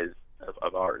than it is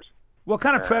of ours. What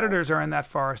kind of predators are in that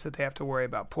forest that they have to worry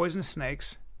about? Poisonous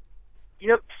snakes.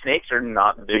 Snakes are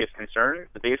not the biggest concern.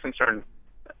 The biggest concern,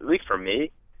 at least for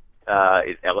me,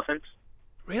 is elephants.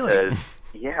 Really?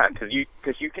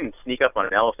 Because you can sneak up on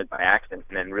an elephant by accident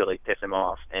and then really piss him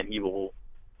off, and he will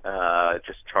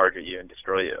just charge at you and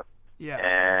destroy you. Yeah.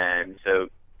 And so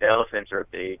elephants are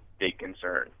a big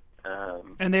concern.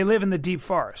 And they live in the deep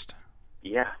forest.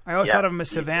 Yeah. I always thought of them as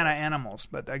savanna animals,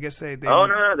 but I guess they. Oh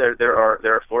no! There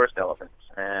are forest elephants,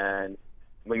 and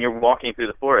when you're walking through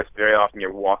the forest, very often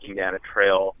you're walking down a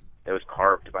trail that was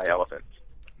carved by elephants.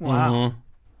 Wow.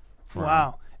 Mm-hmm.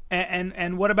 Wow.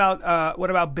 And what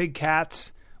about big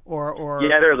cats or?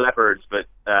 Yeah, they're leopards, but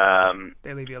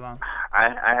they leave you alone.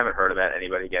 I haven't heard about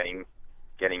anybody getting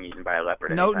eaten by a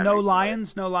leopard. No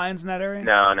lions in that area.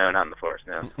 No, not in the forest.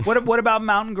 No. What about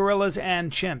mountain gorillas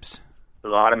and chimps? A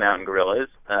lot of mountain gorillas,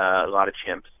 a lot of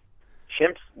chimps.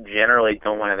 Chimps generally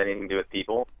don't want to have anything to do with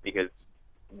people because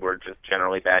we're just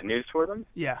generally bad news for them.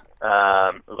 Yeah.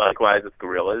 Likewise with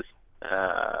gorillas,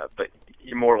 but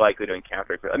you're more likely to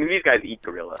encounter gorilla. I mean, these guys eat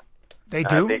gorilla. They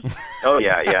do? Oh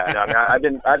yeah. No, I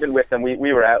mean, I've been with them.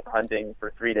 We were out hunting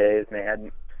for 3 days,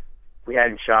 and we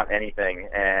hadn't shot anything,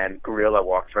 and gorilla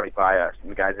walks right by us, and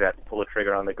the guys had to pull the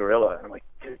trigger on the gorilla. And I'm like,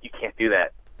 dude, you can't do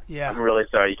that. Yeah. I'm really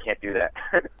sorry, you can't do that.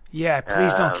 Yeah,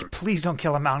 please don't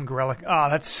kill a mountain gorilla. Oh,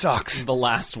 that sucks. The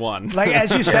last one. Like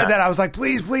as you said that, I was like,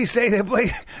 please say that.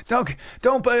 Please don't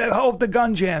hope the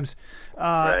gun jams.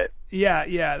 Right.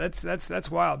 Yeah.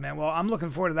 That's wild, man. Well, I'm looking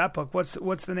forward to that book.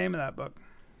 What's the name of that book?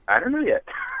 I don't know yet.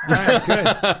 All right,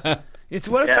 good. It's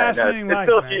what a fascinating life. It's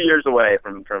still a man. few years away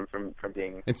from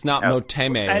being. It's not out.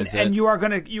 Moteme, is it? And you are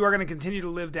gonna continue to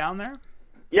live down there?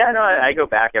 Yeah, no, I go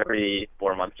back every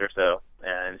 4 months or so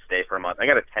and stay for a month. I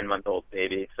got a 10-month-old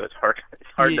baby, so it's hard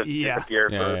to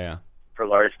disappear for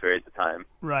large periods of time.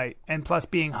 Right, and plus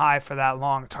being high for that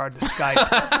long, it's hard to Skype.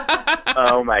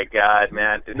 Oh my God,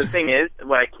 man! The thing is,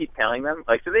 what I keep telling them,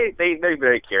 like, so they're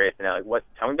very curious to know, like,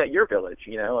 tell me about your village.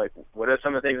 Like, what are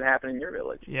some of the things that happen in your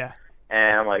village? Yeah.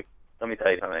 And I'm like, let me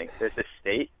tell you something. There's this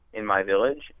state in my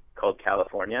village called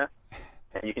California,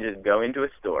 and you can just go into a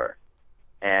store,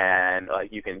 and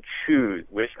like you can choose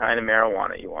which kind of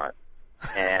marijuana you want,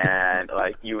 and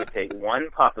like you would take one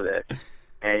puff of this,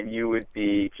 and you would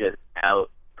be just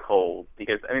out cold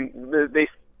because I mean the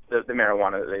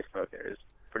marijuana that they smoke there is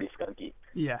pretty skunky.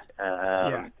 Yeah.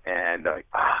 And like,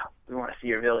 we want to see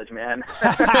your village, man.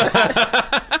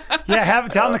 Yeah,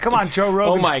 tell them to come on Joe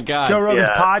Rogan's. Oh my God. Joe Rogan's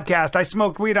podcast. I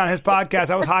smoked weed on his podcast.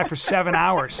 I was high for 7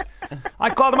 hours. I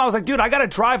called him. I was like, dude, I got to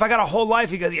drive. I got a whole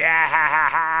life. He goes, yeah, ha, ha,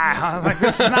 ha. I was like,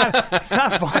 it's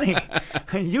not funny.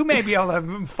 You may be able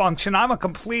to function. I'm a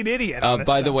complete idiot.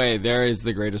 By the way, there is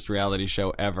the greatest reality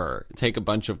show ever. Take a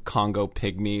bunch of Congo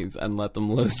pygmies and let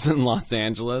them loose in Los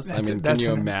Angeles. Can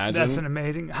you imagine? That's an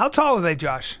amazing. How tall are they,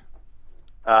 Josh?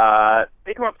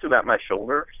 They come up to about my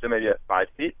shoulder, so maybe at 5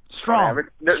 feet. Strong.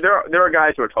 There are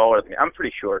guys who are taller than me. I'm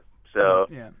pretty short, so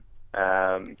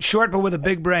yeah. Short, but with a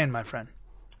big brain, my friend.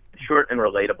 Short and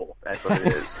relatable. That's what it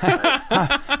is.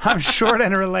 I'm short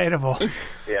and relatable.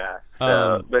 Yeah.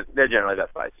 So, but they're generally about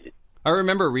 5 feet. I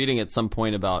remember reading at some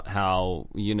point about how,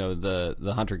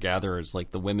 the hunter-gatherers,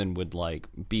 like the women would like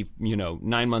be,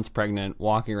 9 months pregnant,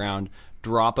 walking around,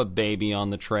 drop a baby on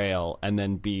the trail, and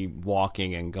then be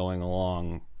walking and going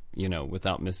along,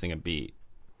 without missing a beat.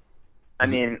 I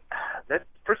mean,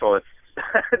 first of all, it's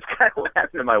kind of what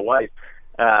happened to my wife.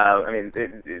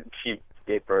 She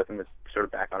gave birth and was sort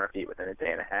of back on her feet within a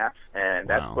day and a half, and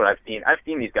that's what I've seen. I've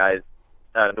seen these guys,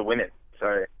 the women,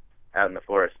 out in the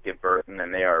forest give birth, and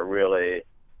then they are really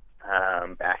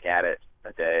back at it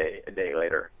a day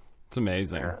later. It's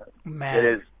amazing. Man,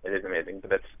 it is amazing, but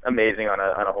that's amazing on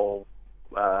a whole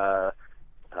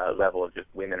level of just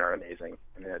women are amazing.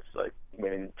 I mean, it's like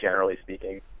women generally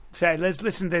speaking. Say, let's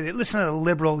listen to the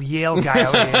liberal Yale guy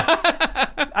over here.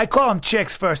 I call them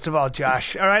chicks, first of all,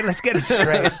 Josh. All right, let's get it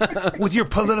straight. With your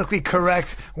politically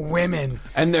correct women.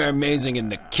 And they're amazing in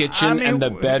the kitchen and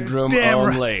the bedroom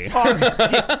only.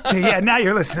 Yeah, now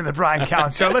you're listening to the Bryan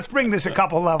Callen Show. Let's bring this a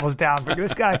couple levels down.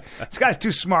 This guy's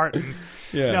too smart.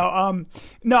 Yeah.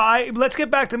 Let's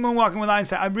get back to Moonwalking with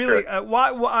Einstein. I really,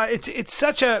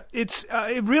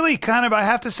 it really kind of, I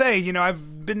have to say,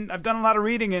 I've done a lot of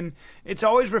reading, and it's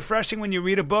always refreshing when you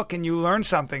read a book and you learn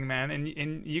something, man.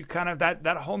 And you kind of,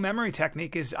 that whole memory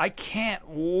technique I can't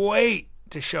wait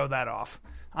to show that off.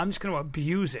 I'm just going to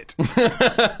abuse it.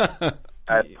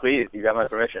 Please, you got my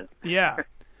permission. Yeah.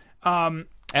 And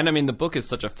I mean, the book is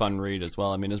such a fun read as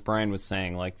well. I mean, as Bryan was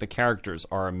saying, like, the characters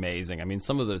are amazing. I mean,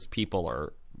 some of those people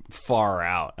are far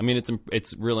out. I mean,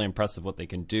 it's really impressive what they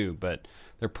can do, but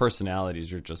their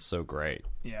personalities are just so great.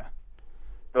 Yeah.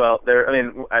 Well,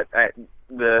 the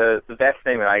best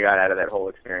thing that I got out of that whole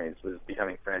experience was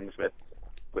becoming friends with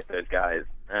those guys,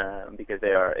 because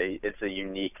it's a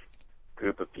unique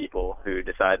group of people who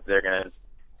decide they're going to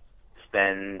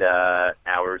spend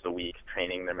hours a week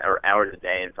training them, or hours a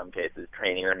day in some cases,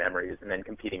 training their memories and then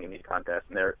competing in these contests.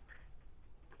 And they're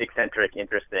eccentric,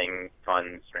 interesting,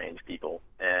 fun, strange people.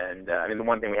 And the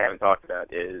one thing we haven't talked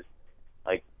about is,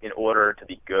 like, in order to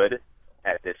be good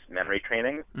at this memory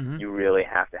training, you really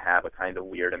have to have a kind of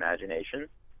weird imagination.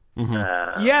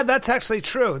 Yeah, that's actually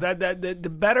true. That the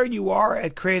better you are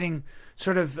at creating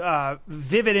sort of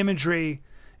vivid imagery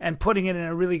and putting it in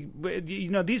a really,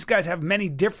 these guys have many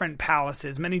different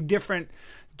palaces, many different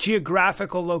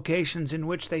geographical locations in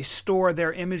which they store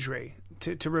their imagery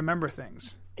to remember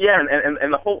things. Yeah,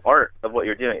 and the whole art of what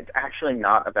you're doing, it's actually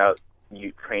not about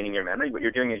you training your memory. What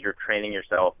you're doing is you're training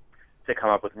yourself to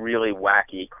come up with really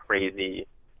wacky, crazy,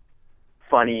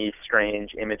 funny,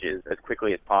 strange images as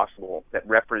quickly as possible that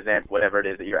represent whatever it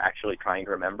is that you're actually trying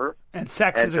to remember. And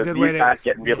sex is a good way to... these guys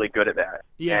get really good at that.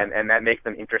 Yeah. And that makes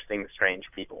them interesting, strange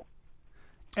people.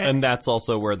 And that's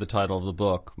also where the title of the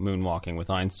book, Moonwalking with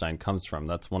Einstein, comes from.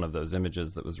 That's one of those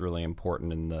images that was really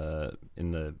important in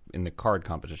the card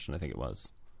competition, I think it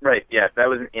was. Right, yes, that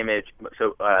was an image.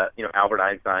 So, Albert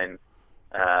Einstein,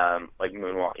 like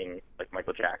moonwalking, like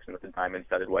Michael Jackson with the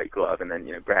diamond-studded white glove, and then,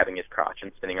 grabbing his crotch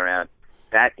and spinning around.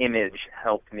 That image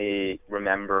helped me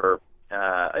remember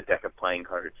a deck of playing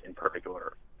cards in perfect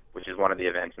order, which is one of the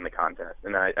events in the contest.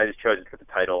 And I just chose it for the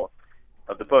title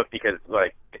of the book because,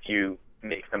 like, if you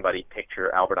make somebody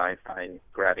picture Albert Einstein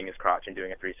grabbing his crotch and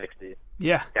doing a 360,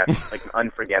 that's like an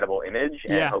unforgettable image.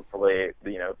 And hopefully,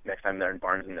 next time they're in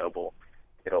Barnes & Noble,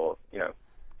 it'll,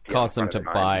 cause them to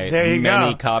buy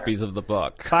many copies of the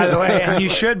book. By the way, and you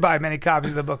should buy many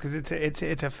copies of the book because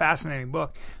it's a fascinating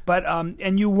book. But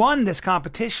and you won this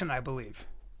competition, I believe.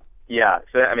 Yeah.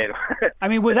 So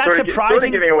was that surprising? Sort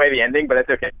of giving away the ending, but it's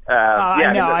okay.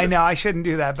 I know. I shouldn't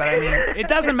do that, but it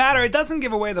doesn't matter. It doesn't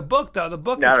give away the book, though. The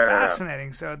book is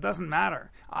fascinating, so it doesn't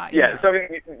matter. So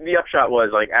the upshot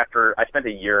was, like, after I spent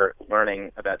a year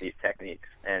learning about these techniques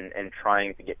and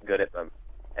trying to get good at them,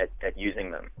 at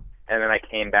using them. And then I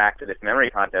came back to this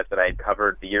memory contest that I had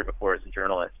covered the year before as a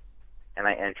journalist, and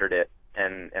I entered it,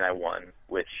 and I won,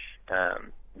 which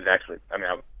was actually,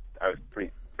 I was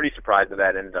pretty surprised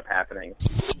that ended up happening.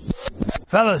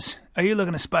 Fellas, are you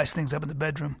looking to spice things up in the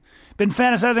bedroom? Been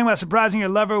fantasizing about surprising your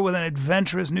lover with an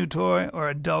adventurous new toy or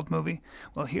adult movie?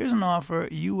 Well, here's an offer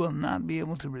you will not be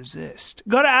able to resist.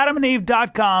 Go to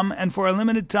adamandeve.com, and for a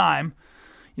limited time,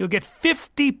 you'll get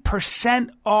 50%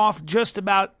 off just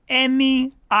about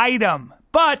any item.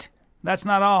 But that's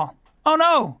not all. Oh,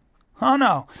 no.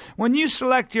 When you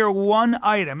select your one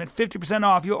item at 50%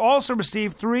 off, you'll also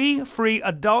receive 3 free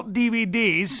adult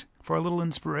DVDs for a little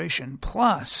inspiration,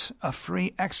 plus a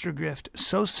free extra gift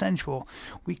so sensual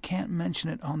we can't mention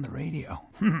it on the radio.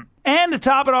 And to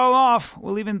top it all off,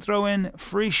 we'll even throw in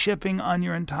free shipping on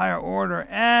your entire order.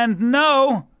 And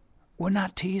no, we're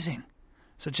not teasing.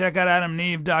 So check out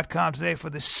adamandeve.com today for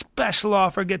this special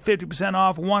offer. Get 50%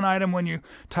 off one item when you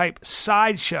type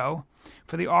Sideshow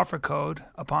for the offer code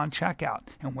upon checkout.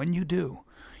 And when you do,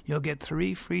 you'll get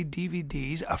 3 free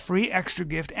DVDs, a free extra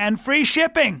gift, and free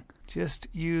shipping. Just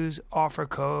use offer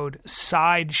code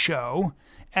SIDESHOW,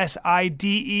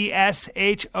 SIDESHOW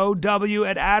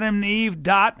at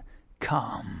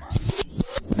adamandeve.com.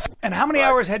 And how many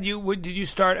hours did you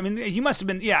start? You must have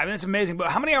been, it's amazing.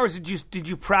 But how many hours did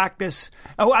you practice?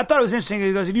 Oh, I thought it was interesting.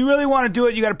 He goes, if you really want to do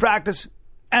it, you got to practice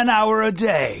an hour a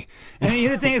day. And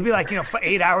you'd think it'd be like,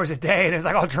 8 hours a day. And it's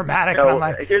like all dramatic. No, and I'm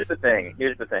like, here's the thing.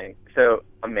 So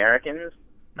Americans,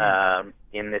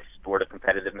 in this sport of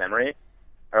competitive memory,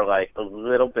 are like a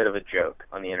little bit of a joke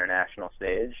on the international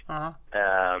stage.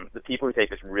 The people who take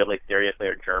this really seriously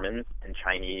are Germans and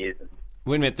Chinese. And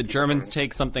wait a minute, the Germans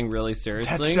take something really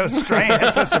seriously? That's so strange.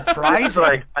 That's so surprising.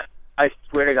 Like, I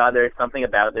swear to God, there's something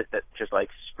about this that just like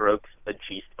strokes a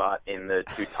G-spot in the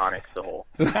Teutonic soul.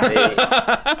 They're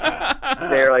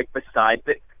like beside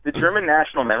the German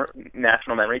national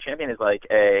memory champion is like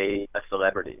a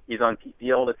celebrity. He's on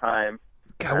TV all the time.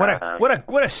 God,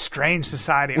 what a strange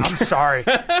society. I'm sorry.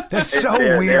 They're so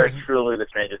weird. They're truly the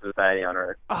strangest society on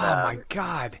earth. Oh my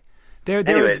God.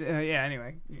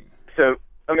 Anyway. So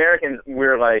Americans,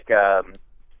 we're like,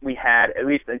 we had, at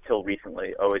least until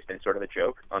recently, always been sort of a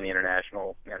joke on the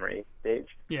international memory stage.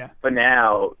 Yeah. But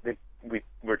now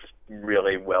we're just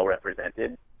really well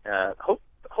represented.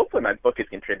 Hopefully my book has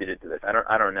contributed to this.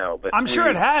 I don't know, but I'm sure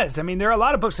it has. I mean, there are a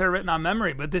lot of books that are written on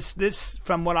memory, but this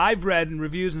from what I've read in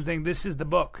reviews and things, this is the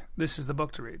book. This is the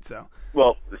book to read. So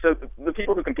the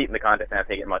people who compete in the contest now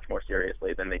take it much more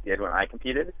seriously than they did when I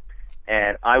competed,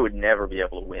 and I would never be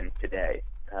able to win today.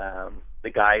 The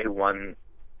guy who won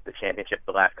the championship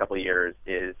the last couple of years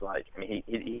is like, I mean,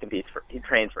 he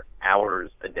trains for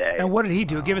hours a day. And what did he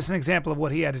do? Wow. Give us an example of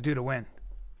what he had to do to win.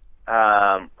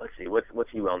 Let's see, what's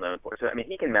he well known for? So, I mean,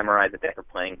 he can memorize a deck of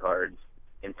playing cards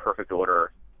in perfect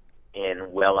order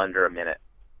in well under a minute.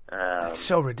 That's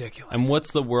so ridiculous. And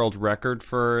what's the world record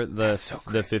for the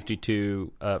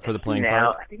 52 for the playing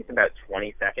card? I think it's about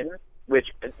 20 seconds, which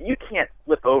you can't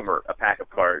flip over a pack of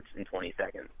cards in 20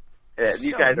 seconds.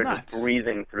 These guys are just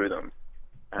breezing through them.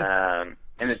 And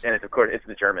it's of course it's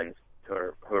the Germans who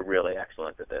are really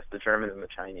excellent at this. The Germans and the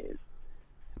Chinese.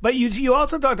 But you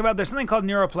also talked about there's something called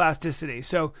neuroplasticity.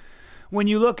 So when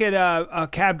you look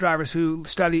at cab drivers who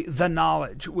study the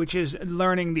knowledge, which is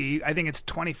learning I think it's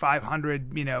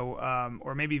 2,500,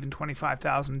 or maybe even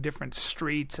 25,000 different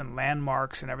streets and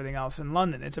landmarks and everything else in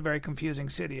London. It's a very confusing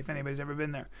city if anybody's ever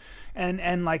been there.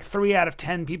 And like 3 out of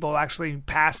 10 people actually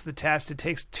pass the test. It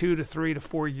takes 2 to 3 to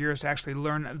 4 years to actually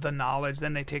learn the knowledge.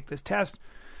 Then they take this test.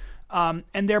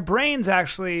 And their brains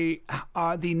actually,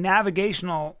 the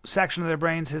navigational section of their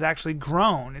brains has actually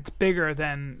grown. It's bigger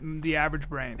than the average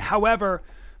brain. However,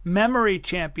 memory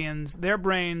champions, their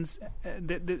brains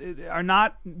are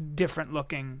not different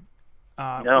looking with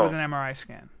an MRI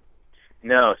scan.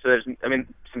 No. So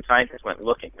some scientists went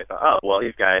looking. They thought, oh, well,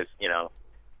 these guys,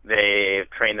 they've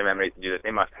trained their memories to do this.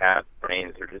 They must have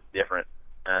brains that are just different.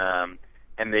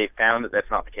 And they found that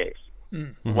that's not the case.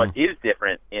 Mm-hmm. What is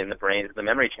different in the brains of the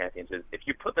memory champions is if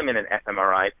you put them in an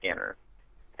fMRI scanner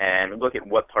and look at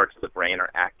what parts of the brain are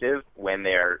active when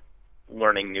they're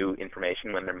learning new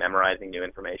information, when they're memorizing new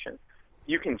information,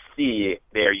 you can see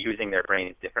they're using their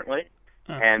brains differently.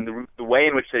 And the way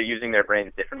in which they're using their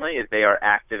brains differently is they are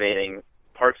activating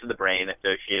parts of the brain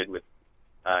associated with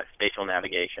spatial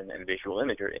navigation and visual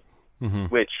imagery,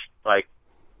 which, like,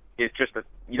 it's just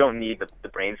you don't need the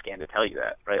brain scan to tell you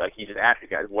that, right? Like, you just ask you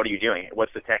guys, what are you doing?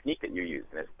 What's the technique that you use?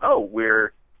 And it's,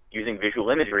 we're using visual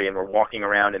imagery and we're walking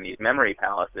around in these memory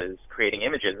palaces creating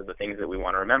images of the things that we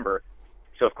want to remember.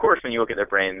 So, of course, when you look at their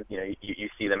brains, you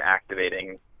see them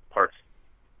activating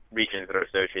regions that are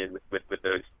associated with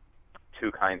those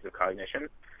two kinds of cognition.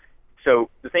 So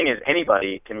the thing is,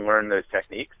 anybody can learn those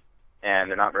techniques, and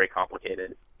they're not very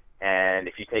complicated. And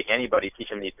if you take anybody, teach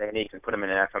them these techniques, and put them in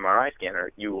an fMRI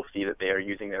scanner, you will see that they are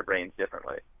using their brains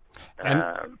differently.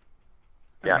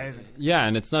 Yeah,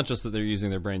 and it's not just that they're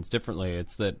using their brains differently.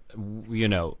 It's that,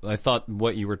 I thought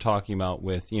what you were talking about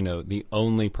with, the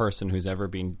only person who's ever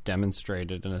been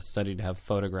demonstrated in a study to have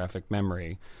photographic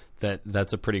memory,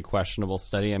 that's a pretty questionable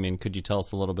study. I mean, could you tell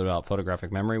us a little bit about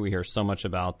photographic memory? We hear so much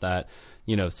about that.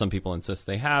 Some people insist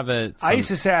they have it. I used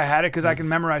to say I had it because I can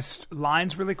memorize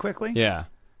lines really quickly. Yeah.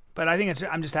 But I think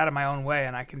I'm just out of my own way,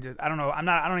 and I can just, I don't know, I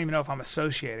don't even know if I'm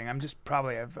associating. I'm just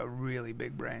probably have a really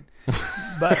big brain.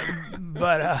 But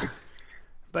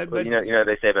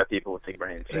they say about people with big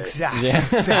brains. Right? Exactly.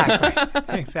 Yeah.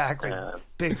 Exactly.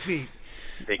 Big feet.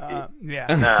 Big feet.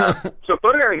 Yeah. So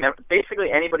photographic memory,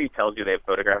 basically anybody who tells you they have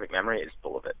photographic memory is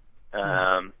full of it.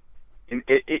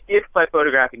 If by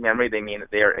photographic memory they mean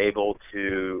that they are able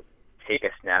to take a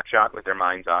snapshot with their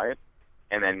mind's eye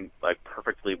and then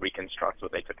perfectly reconstruct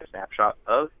what they took a snapshot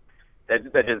of, that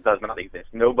just does not exist.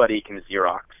 Nobody can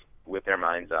Xerox with their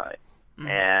mind's eye.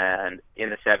 And in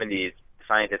the 70s,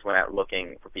 scientists went out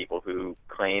looking for people who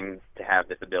claimed to have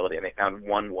this ability, and they found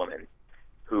one woman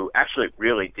who actually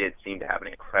really did seem to have an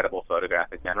incredible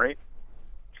photographic memory.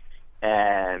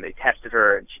 And they tested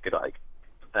her, and she could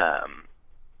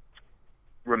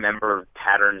remember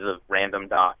patterns of random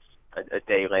dots a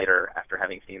day later after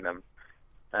having seen them.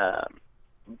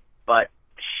 But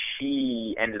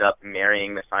she ended up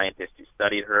marrying the scientist who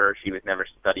studied her. She was never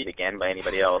studied again by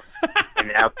anybody else. And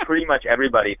now pretty much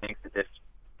everybody thinks that this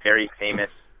very famous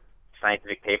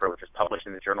scientific paper, which was published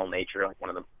in the journal Nature, like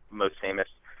one of the most famous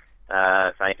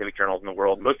scientific journals in the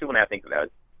world, most people now think that was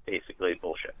basically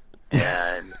bullshit.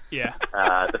 And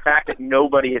the fact that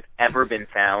nobody has ever been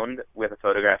found with a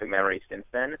photographic memory since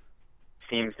then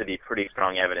seems to be pretty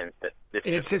strong evidence that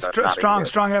this is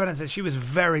strong evidence that she was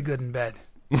very good in bed.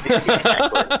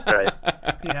 Exactly, right.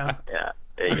 Yeah,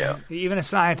 there you go. Even a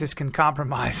scientist can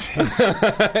compromise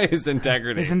his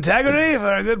integrity. His integrity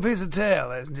for a good piece of tail,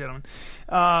 ladies and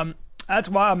gentlemen. That's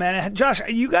wild, man. Josh,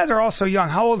 you guys are all so young.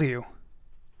 How old are you?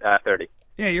 30.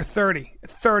 Yeah, you're 30.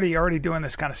 30, already doing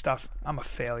this kind of stuff. I'm a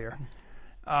failure.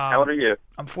 How old are you?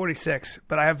 I'm 46,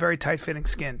 but I have very tight-fitting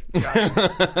skin.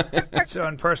 So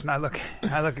in person, I look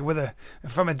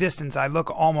from a distance, I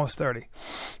look almost 30.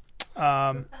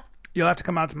 You'll have to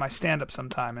come out to my stand-up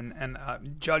sometime and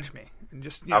judge me. And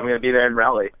just I'm going to be there in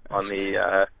Raleigh on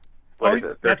the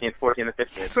 13th, 14th, and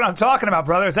 15th. That's what I'm talking about,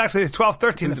 brother. It's actually the 12th,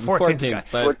 13th, and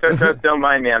 14th. But don't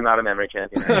mind me. I'm not a memory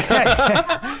champion.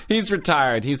 He's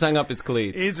retired. He's hung up his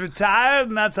cleats. He's retired,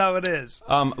 and that's how it is.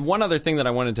 One other thing that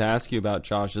I wanted to ask you about,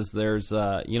 Josh, is there's,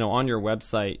 on your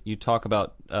website, you talk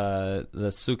about the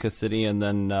Sukha City and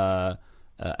then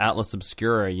Atlas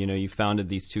Obscura. You founded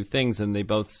these two things, and they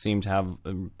both seem to have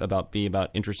be about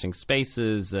interesting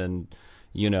spaces and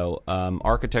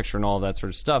architecture and all that sort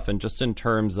of stuff. And just in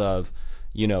terms of,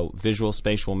 visual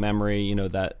spatial memory,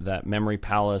 that memory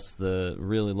palace, the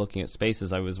really looking at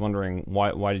spaces, I was wondering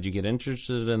why did you get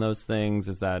interested in those things?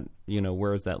 Is that,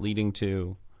 where is that leading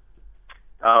to?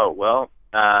 Oh, well,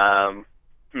 I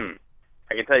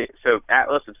can tell you. So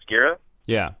Atlas Obscura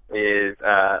is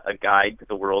a guide to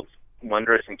the world's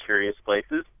wondrous and curious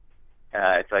places.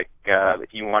 It's like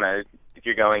if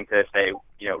you're going to, say,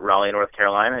 Raleigh, North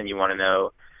Carolina, and you want to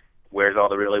know where's all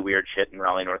the really weird shit in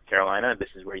Raleigh, North Carolina, this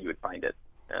is where you would find it.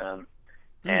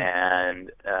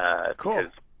 Cool.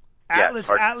 Because,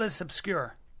 Atlas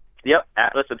Obscura. Yep,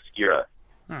 Atlas Obscura.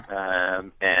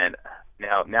 And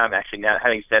now I'm actually,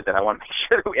 having said that, I want to make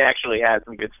sure that we actually have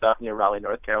some good stuff near Raleigh,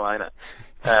 North Carolina.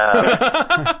 As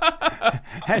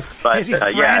he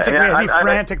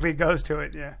frantically goes to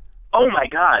it, yeah. Oh my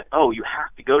God! Oh, you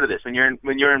have to go to this when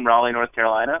you're in Raleigh, North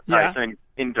Carolina. Yeah. All right, so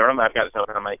in Durham, I've got this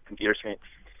open on my computer screen.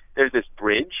 There's this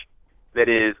bridge that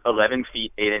is 11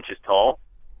 feet 8 inches tall.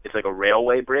 It's like a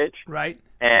railway bridge, right?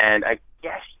 And I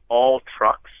guess all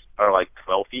trucks are like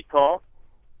 12 feet tall,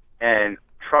 and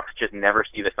trucks just never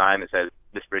see the sign that says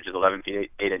this bridge is 11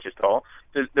 feet 8 inches tall.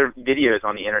 So there are videos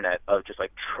on the internet of just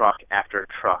like truck after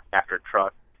truck after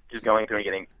truck just going through and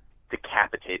getting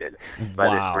decapitated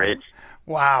by this bridge.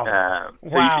 Wow.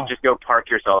 So you should just go park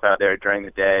yourself out there during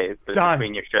the day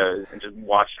between your shows and just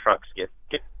watch trucks get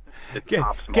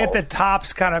the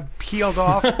tops kind of peeled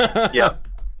off. Yep.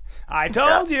 I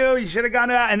told you should have gone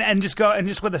to and just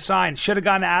with a sign, should have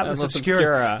gone to Atlas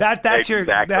Obscura.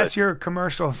 That's your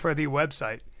commercial for the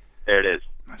website. There it is.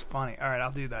 That's funny. All right,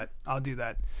 I'll do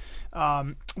that.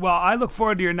 Well, I look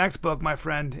forward to your next book, my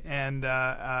friend, and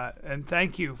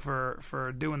thank you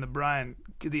for doing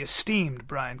the esteemed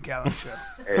Bryan Callen show.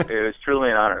 It was truly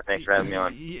an honor. Thanks for having me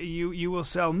on. You will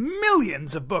sell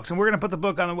millions of books, and we're going to put the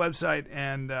book on the website,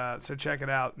 and so check it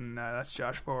out. And that's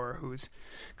Josh Foer,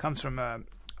 comes from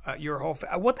your whole.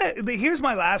 Here's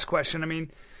my last question. I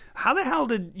mean, how the hell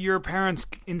did your parents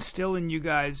instill in you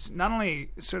guys not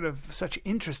only sort of such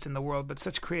interest in the world, but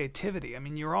such creativity? I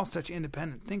mean, you're all such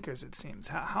independent thinkers, it seems.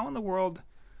 How in the world,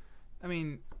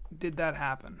 did that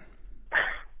happen?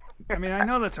 I mean, I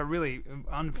know that's a really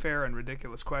unfair and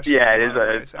ridiculous question. Yeah, it is.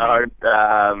 It's hard.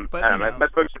 I don't know. My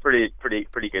folks are pretty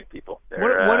good people.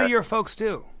 What do your folks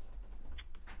do?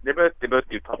 They both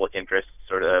do public interest,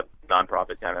 sort of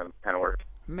nonprofit kind of work.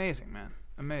 Amazing, man.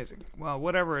 Amazing. Well,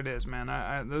 whatever it is,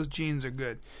 man, those genes are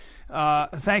good.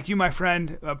 Thank you, my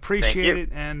friend. Appreciate it.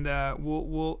 And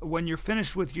we'll when you're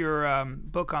finished with your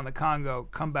book on the Congo,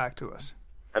 come back to us.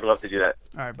 I'd love to do that.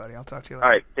 All right, buddy. I'll talk to you later.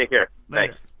 All right. Take care.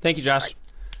 Later. Thanks. Thank you, Josh. Bye.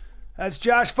 That's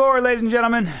Josh Foer, ladies and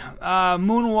gentlemen.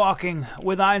 Moonwalking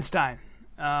with Einstein.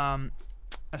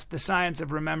 That's the science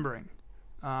of remembering.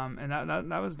 And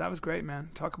that was great, man.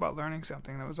 Talk about learning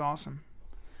something. That was awesome.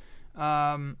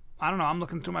 I don't know. I'm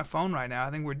looking through my phone right now.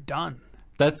 I think we're done.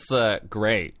 That's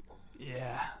great.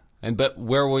 Yeah. But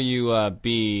where will you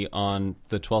be on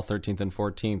the 12th, 13th, and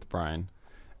 14th, Bryan?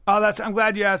 Oh, I'm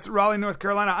glad you asked. Raleigh, North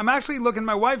Carolina. I'm actually looking.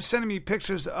 My wife's sending me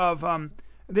pictures of.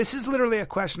 This is literally a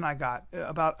question I got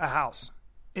about a house.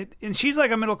 And she's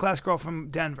like a middle class girl from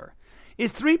Denver.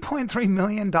 Is $3.3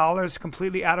 million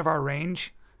completely out of our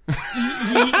range?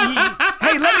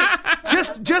 Hey,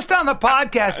 just on the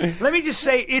podcast, let me just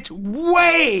say it's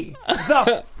way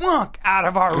the fuck out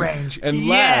of our range.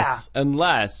 Unless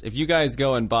if you guys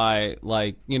go and buy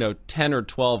 10 or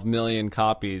 12 million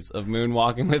copies of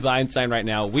Moonwalking with Einstein right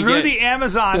now, through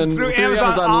Amazon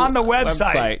on the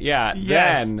website. Yeah,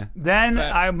 yes. Then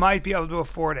I might be able to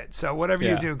afford it. So whatever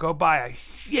you do, go buy a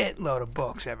shitload of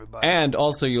books, everybody. And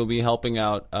also you'll be helping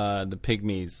out the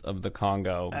pygmies of the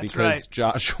Congo. That's because right.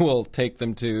 Josh will take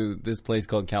them to this place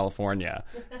called California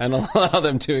and allow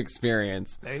them to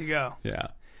experience. There you go. Yeah.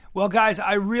 Well, guys,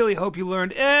 I really hope you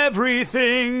learned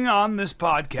everything on this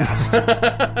podcast.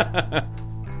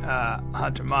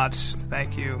 Hunter Motz,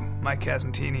 thank you. Mike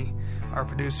Casantini, our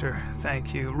producer,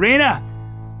 thank you. Rena,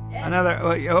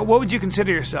 what would you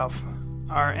consider yourself?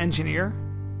 Our engineer?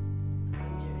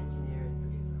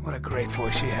 What a great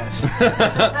voice she has.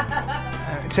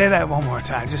 Say that one more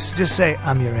time. Just say,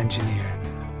 I'm your engineer.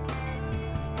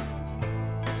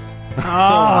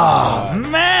 Oh,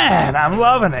 man, I'm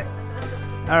loving it.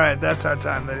 All right, that's our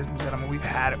time, ladies and gentlemen. We've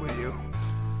had it with you.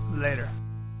 Later.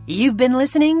 You've been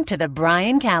listening to The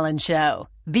Bryan Callen Show.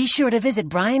 Be sure to visit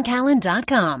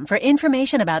bryancallen.com for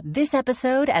information about this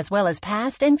episode as well as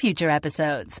past and future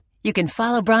episodes. You can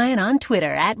follow Bryan on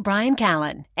Twitter @Bryan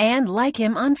Callen and like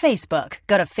him on Facebook.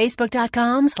 Go to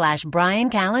facebook.com/Bryan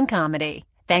Callen Comedy.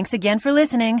 Thanks again for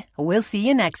listening. We'll see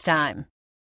you next time.